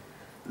using,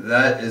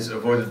 that is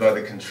avoided by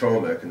the control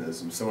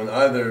mechanism. So in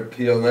either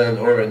PLN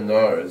or in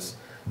NARS,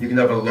 you can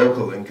have a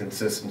local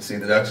inconsistency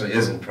that actually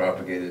isn't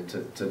propagated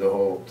to the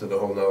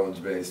whole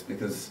knowledge base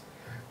because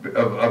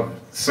of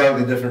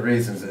slightly different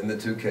reasons in the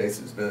two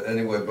cases. But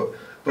anyway,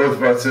 both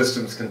of our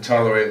systems can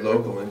tolerate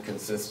local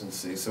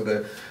inconsistency. So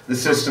the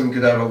system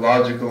could have a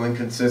logical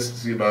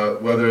inconsistency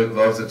about whether it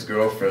loves its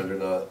girlfriend or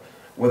not,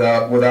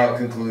 without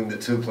concluding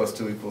that 2 +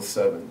 2 =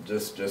 7,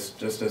 just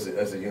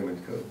as a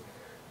human could.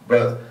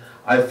 But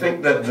I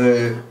think that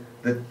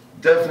the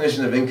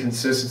definition of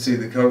inconsistency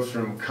that comes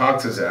from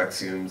Cox's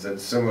axioms and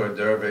similar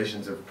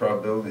derivations of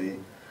probability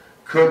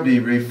could be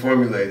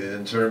reformulated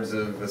in terms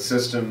of a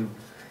system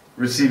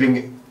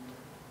receiving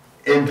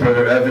input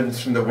or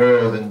evidence from the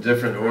world in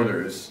different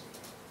orders,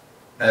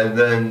 and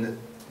then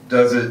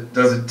does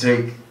it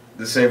take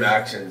the same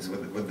actions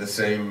with the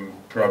same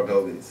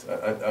probabilities?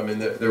 I mean,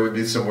 there would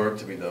be some work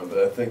to be done, but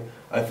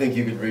I think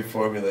you could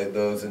reformulate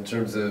those in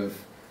terms of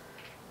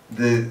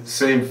the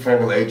same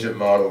formal agent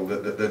model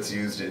that's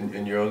used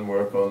in your own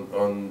work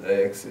on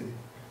AXE.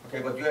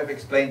 Okay, but you have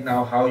explained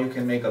now how you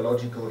can make a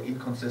logical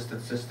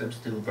inconsistent system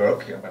still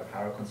work, by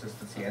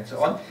paraconsistency and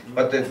so on.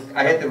 But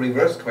I had the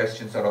reverse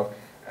question, sort of,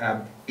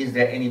 is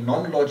there any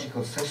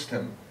non-logical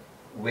system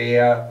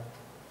where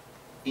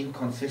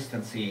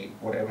inconsistency,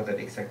 whatever that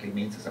exactly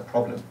means, is a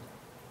problem?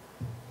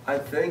 I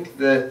think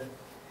that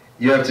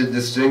you have to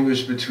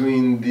distinguish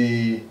between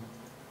the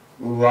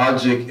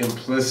logic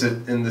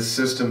implicit in the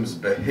system's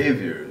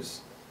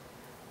behaviors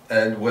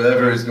and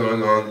whatever is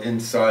going on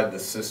inside the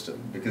system.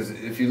 Because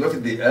if you look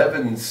at the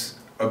evidence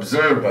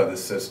observed by the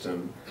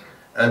system,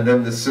 and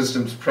then the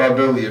system's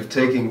probability of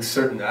taking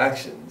certain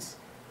actions,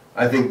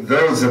 I think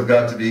those have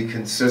got to be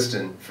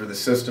consistent for the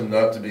system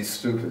not to be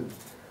stupid.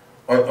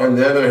 On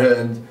the other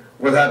hand,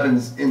 what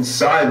happens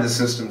inside the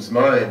system's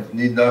mind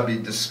need not be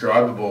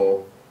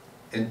describable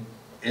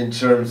in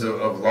terms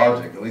of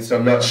logic. At least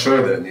I'm not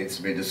sure that it needs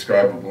to be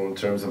describable in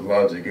terms of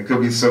logic. It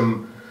could be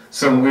some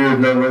weird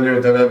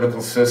nonlinear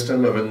dynamical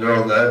system of a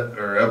neural net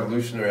or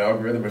evolutionary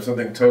algorithm or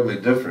something totally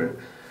different.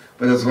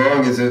 But as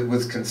long as it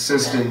was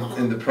consistent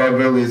in the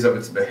probabilities of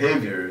its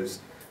behaviors,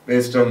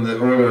 based on the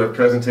order of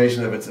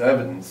presentation of its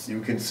evidence,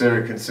 you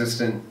consider it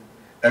consistent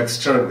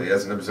externally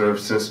as an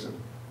observed system.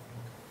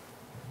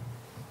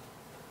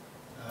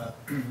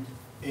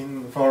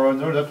 For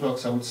neural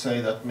networks, I would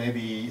say that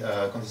maybe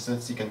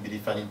consistency can be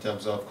defined in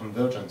terms of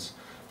convergence.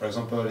 For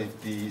example,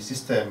 if the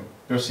system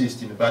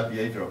persists in a bad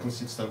behavior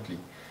consistently,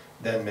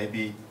 then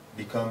maybe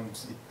it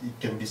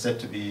can be said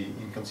to be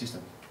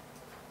inconsistent.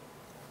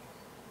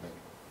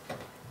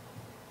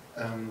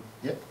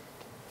 Yeah.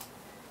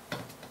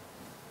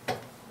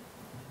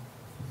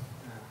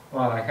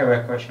 Well, I have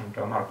a question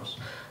to Marcus.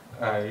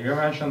 You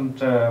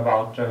mentioned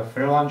about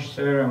free lunch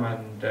theorem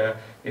and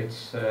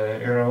its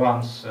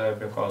irrelevance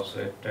because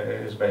it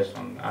is based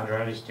on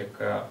unrealistic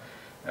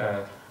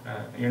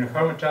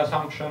uniformity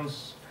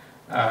assumptions.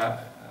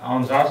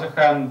 On the other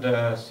hand,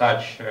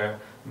 such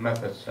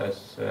methods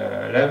as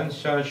Levin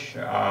search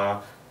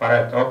are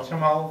Pareto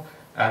optimal,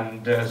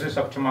 and this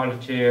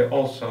optimality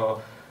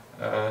also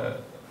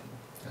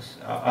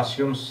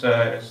assumes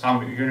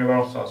some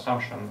universal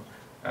assumption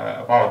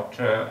about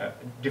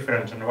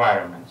different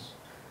environments.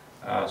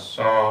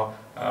 So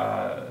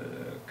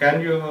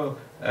can you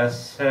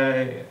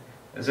say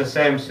the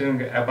same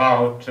thing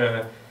about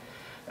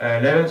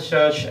Levin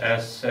search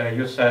as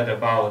you said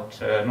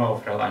about no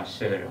free lunch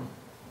theorem?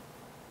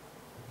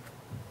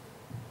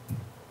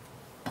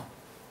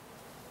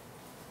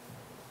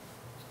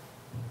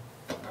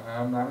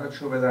 I'm not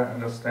sure whether I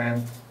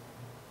understand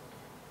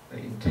the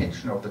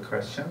intention of the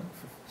question.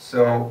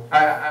 So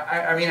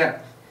I mean,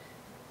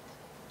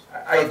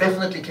 I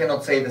definitely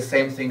cannot say the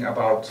same thing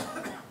about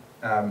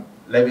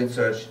Levin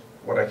search,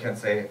 what I can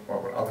say, or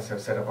what others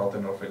have said about the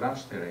no-free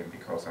lunch theorem,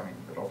 because I mean,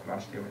 the no-free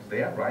lunch theorem is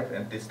there, right?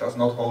 And this does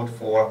not hold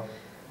for,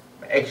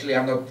 actually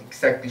I'm not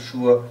exactly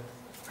sure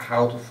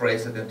how to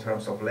phrase it in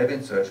terms of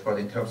Levin search, but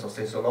in terms of,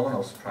 say,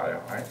 Solomonov's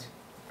prior, right?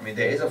 I mean,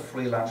 there is a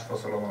free lunch for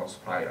Solomonov's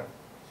prior.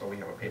 So we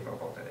have a paper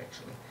about that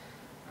actually,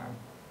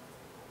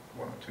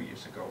 1 or 2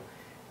 years ago.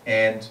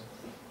 And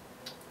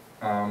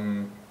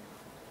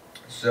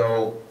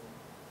so,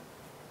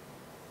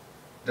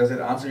 does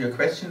it answer your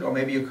question? Or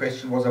maybe your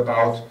question was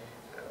about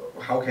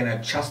how can I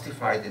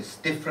justify this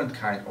different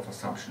kind of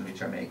assumption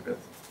which I make with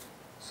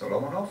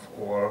Solomonov,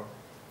 or?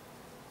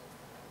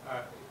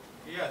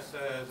 Yes,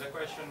 the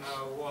question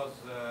was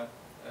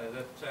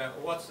that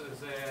what's the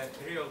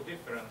real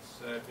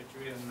difference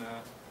between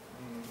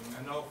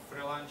a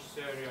no-free lunch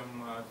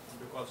theorem,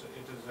 because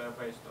it is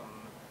based on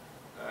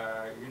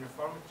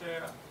uniformity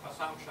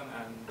assumption,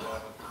 and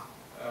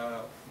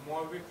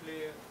more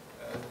weakly,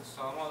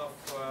 Solomonov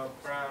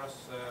priors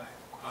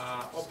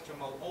are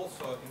optimal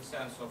also in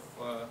sense of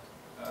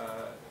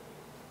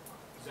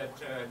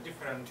that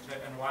different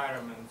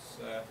environments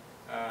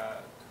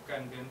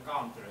can be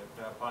encountered,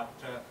 but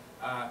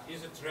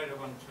is it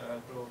relevant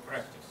to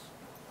practice?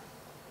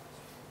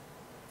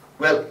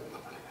 Well,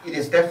 it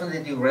is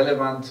definitely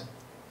relevant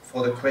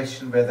for the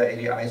question whether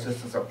AGI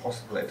systems are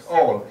possible at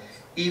all.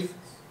 If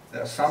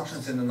the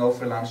assumptions in the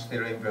no-free lunch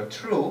theorem were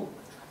true,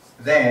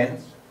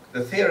 then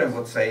the theorem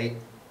would say,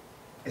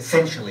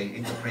 essentially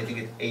interpreting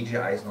it,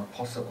 AGI is not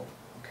possible.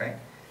 Okay?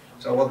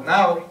 So what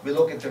now we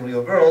look at the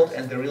real world,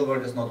 and the real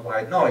world is not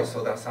white noise,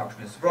 so the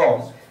assumption is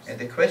wrong. And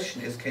the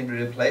question is, can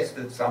we replace it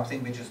with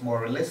something which is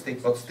more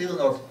realistic, but still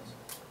not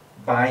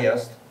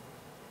biased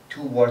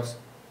towards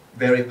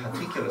very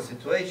particular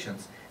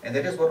situations? And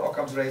that is what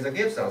Occam's razor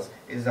gives us.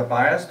 It is a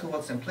bias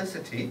towards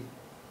simplicity,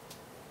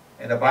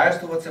 and a bias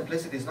towards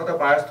simplicity is not a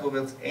bias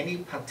towards any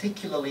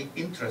particularly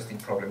interesting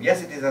problem.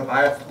 Yes, it is a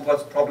bias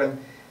towards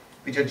problems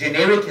which are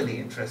generically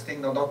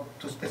interesting, not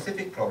to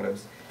specific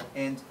problems.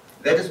 And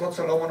that is what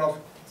Solomonov's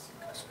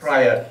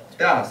prior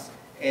does.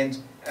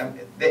 And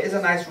there is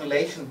a nice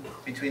relation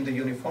between the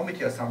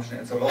uniformity assumption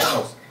and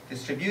Solomonov's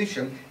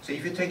distribution. So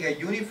if you take a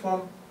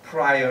uniform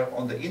prior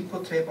on the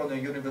input tape on a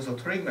universal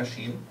Turing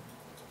machine,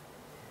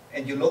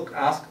 and you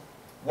ask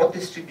what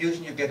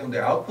distribution you get on the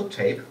output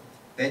tape,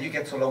 then you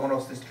get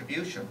Solomonov's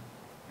distribution.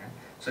 Yeah?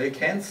 So you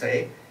can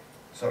say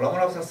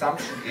Solomonov's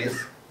assumption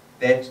is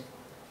that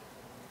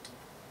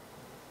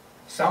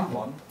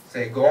someone,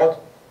 say God,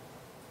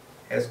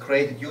 has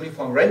created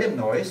uniform random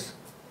noise,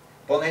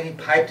 but then he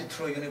piped it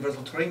through a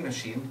universal Turing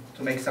machine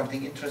to make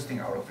something interesting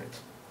out of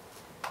it.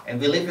 And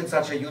we live in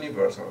such a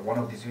universe, or one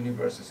of these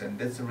universes, and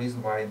that's the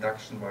reason why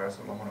induction via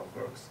Solomonov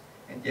works.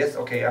 And yes,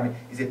 okay, I mean,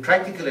 is it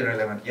practically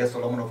relevant? Yes,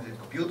 Solomonov is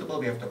computable,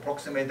 we have to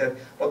approximate that,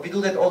 but we do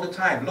that all the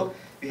time. Look,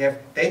 we have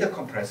data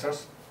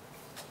compressors.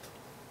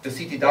 The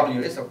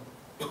CTW is a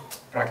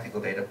practical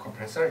data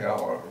compressor, yeah,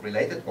 or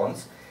related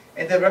ones,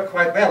 and they work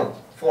quite well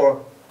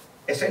for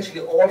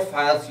essentially all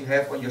files you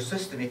have on your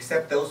system,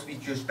 except those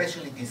which you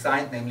specially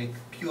designed, namely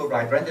pure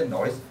write random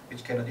noise,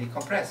 which cannot be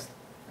compressed.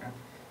 Yeah.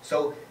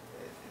 So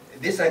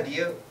this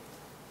idea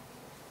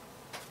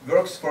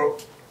works for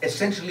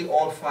essentially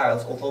all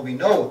files, although we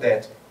know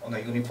that on a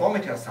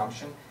uniformity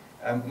assumption,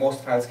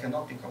 most files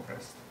cannot be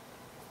compressed.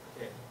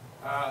 Okay.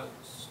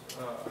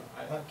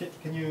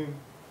 Can you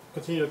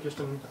continue your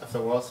question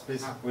afterwards,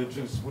 please? We would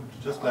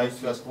just like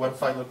to ask one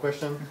final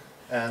question,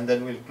 and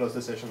then we'll close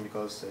the session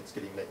because it's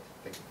getting late.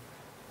 Thank you.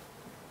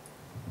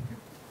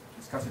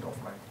 Discuss it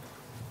offline.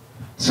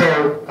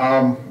 So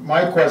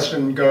my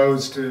question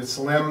goes to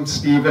Salem,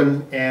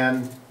 Stephen,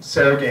 and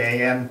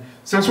Sergey. And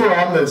since we're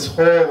on this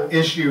whole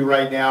issue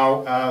right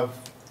now of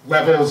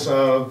levels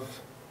of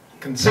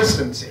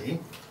consistency,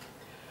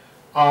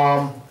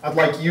 I'd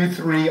like you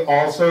three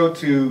also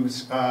to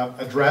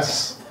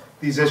address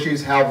these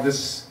issues,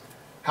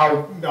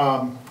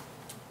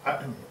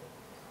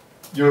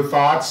 your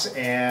thoughts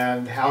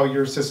and how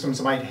your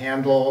systems might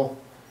handle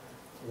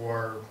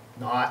or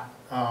not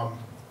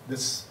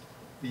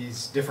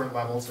these different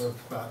levels of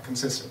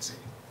consistency.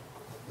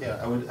 Yeah,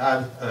 I would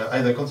add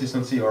either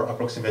consistency or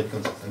approximate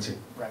consistency.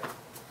 Right.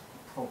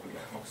 Probably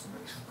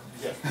approximate.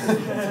 Yeah.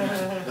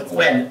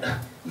 Well,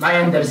 my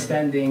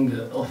understanding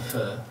of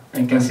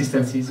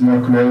inconsistency is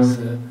more close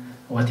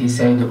what he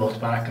said about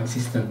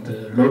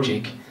paraconsistent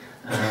logic.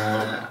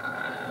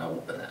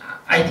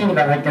 I think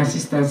that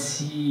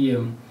inconsistency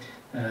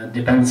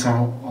depends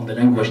on the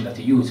language that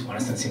you use. For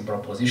instance, in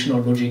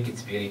propositional logic,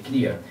 it's very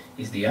clear.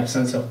 It's the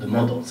absence of the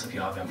models. If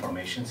you have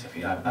information, if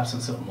you have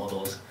absence of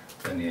models,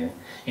 then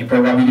in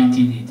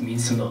probability, it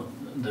means the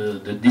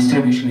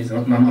distribution is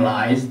not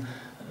normalized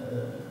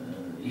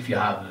if you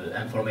have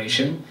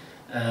information.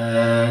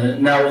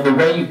 Now, the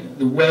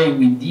way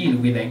we deal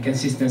with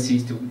inconsistency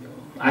is to,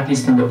 at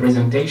least in the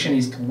presentation,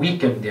 is to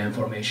weaken the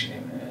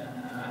information.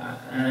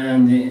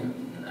 And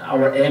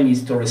our aim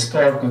is to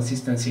restore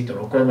consistency, to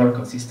recover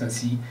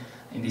consistency.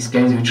 In this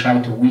case, we try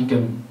to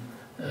weaken,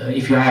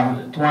 if you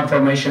have two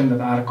information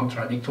that are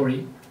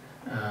contradictory,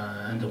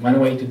 and one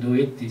way to do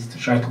it is to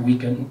try to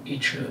weaken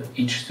each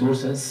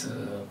sources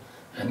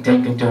and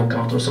take into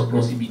account also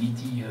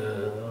plausibility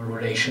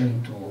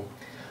relation to,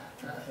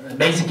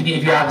 basically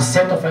if you have a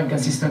set of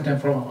inconsistent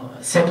information,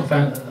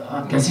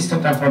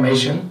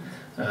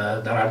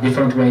 there are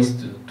different ways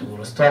to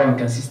restore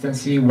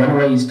inconsistency. One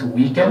way is to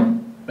weaken,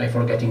 by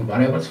forgetting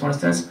variables, for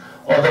instance.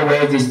 Other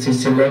way is to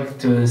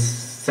select a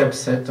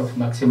subset of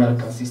maximal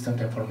consistent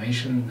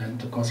information and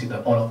to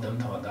consider all of them.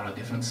 There are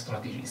different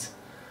strategies.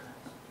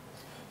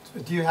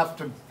 Do you have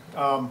to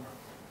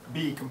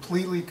be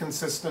completely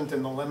consistent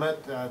in the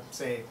limit,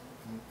 say,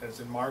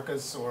 as in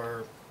Marcus,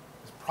 or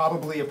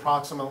probably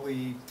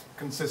approximately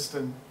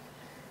consistent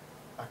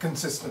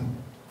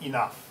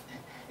enough?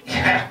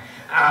 Yeah.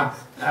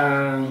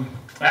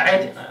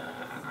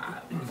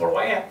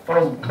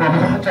 From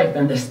what I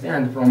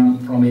understand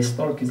from his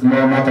talk, is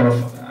more a matter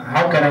of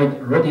how can I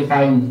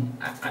redefine.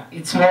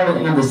 It's more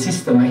in the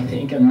system, I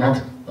think, and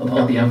not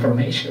about the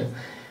information.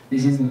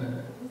 This is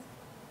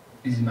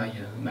my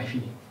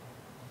feeling.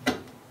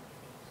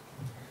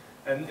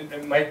 And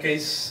in my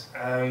case,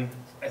 I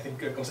think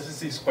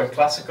consistency is quite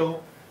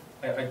classical.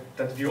 I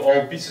tend to view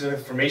all pieces of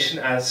information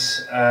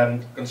as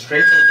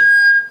constraints in a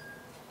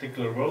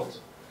particular world.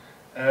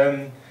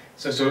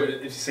 So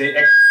if you say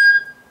X,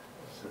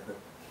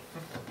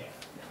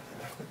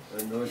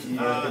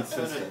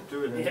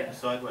 do it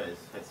sideways.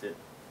 That's it.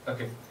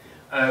 Okay.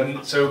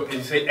 So if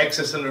you say X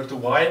is similar to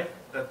Y,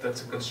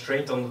 that's a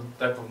constraint on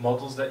the type of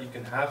models that you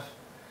can have.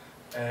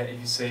 If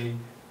you say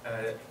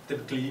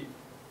typically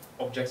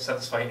objects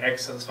satisfying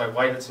X satisfy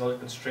Y, that's not a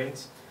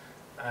constraint.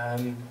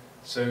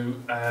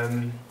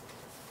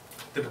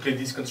 Typically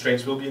these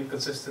constraints will be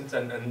inconsistent,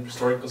 and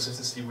restoring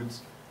consistency would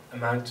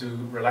amount to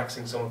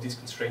relaxing some of these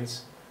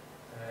constraints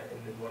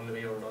in one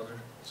way or another.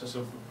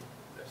 So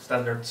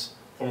standard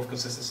form of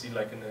consistency,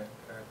 like in a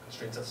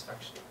constraint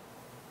satisfaction.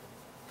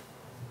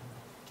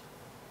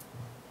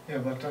 Yeah,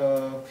 but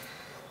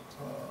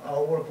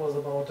our work was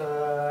about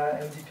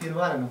MDP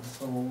environment,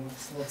 so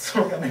it's not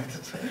so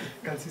connected,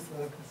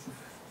 consistent.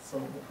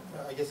 So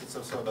I guess it's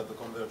also about the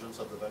convergence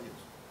of the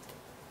values.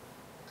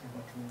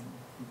 But,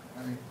 I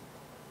mean,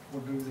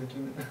 what do you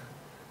exactly mean?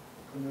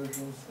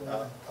 Convergence?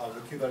 Are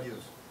the Q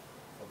values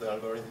of the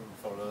algorithm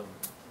for learning.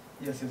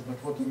 Yes, but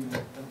what do you mean?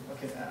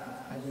 Okay,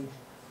 I didn't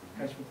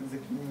catch what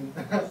exactly you mean.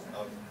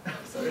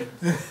 Sorry.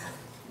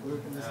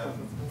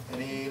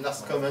 Any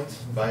last comment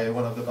by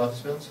one of the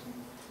participants?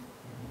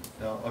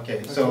 No?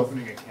 Okay, so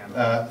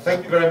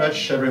thank you very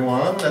much,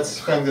 everyone. Let's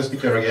thank the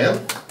speaker again.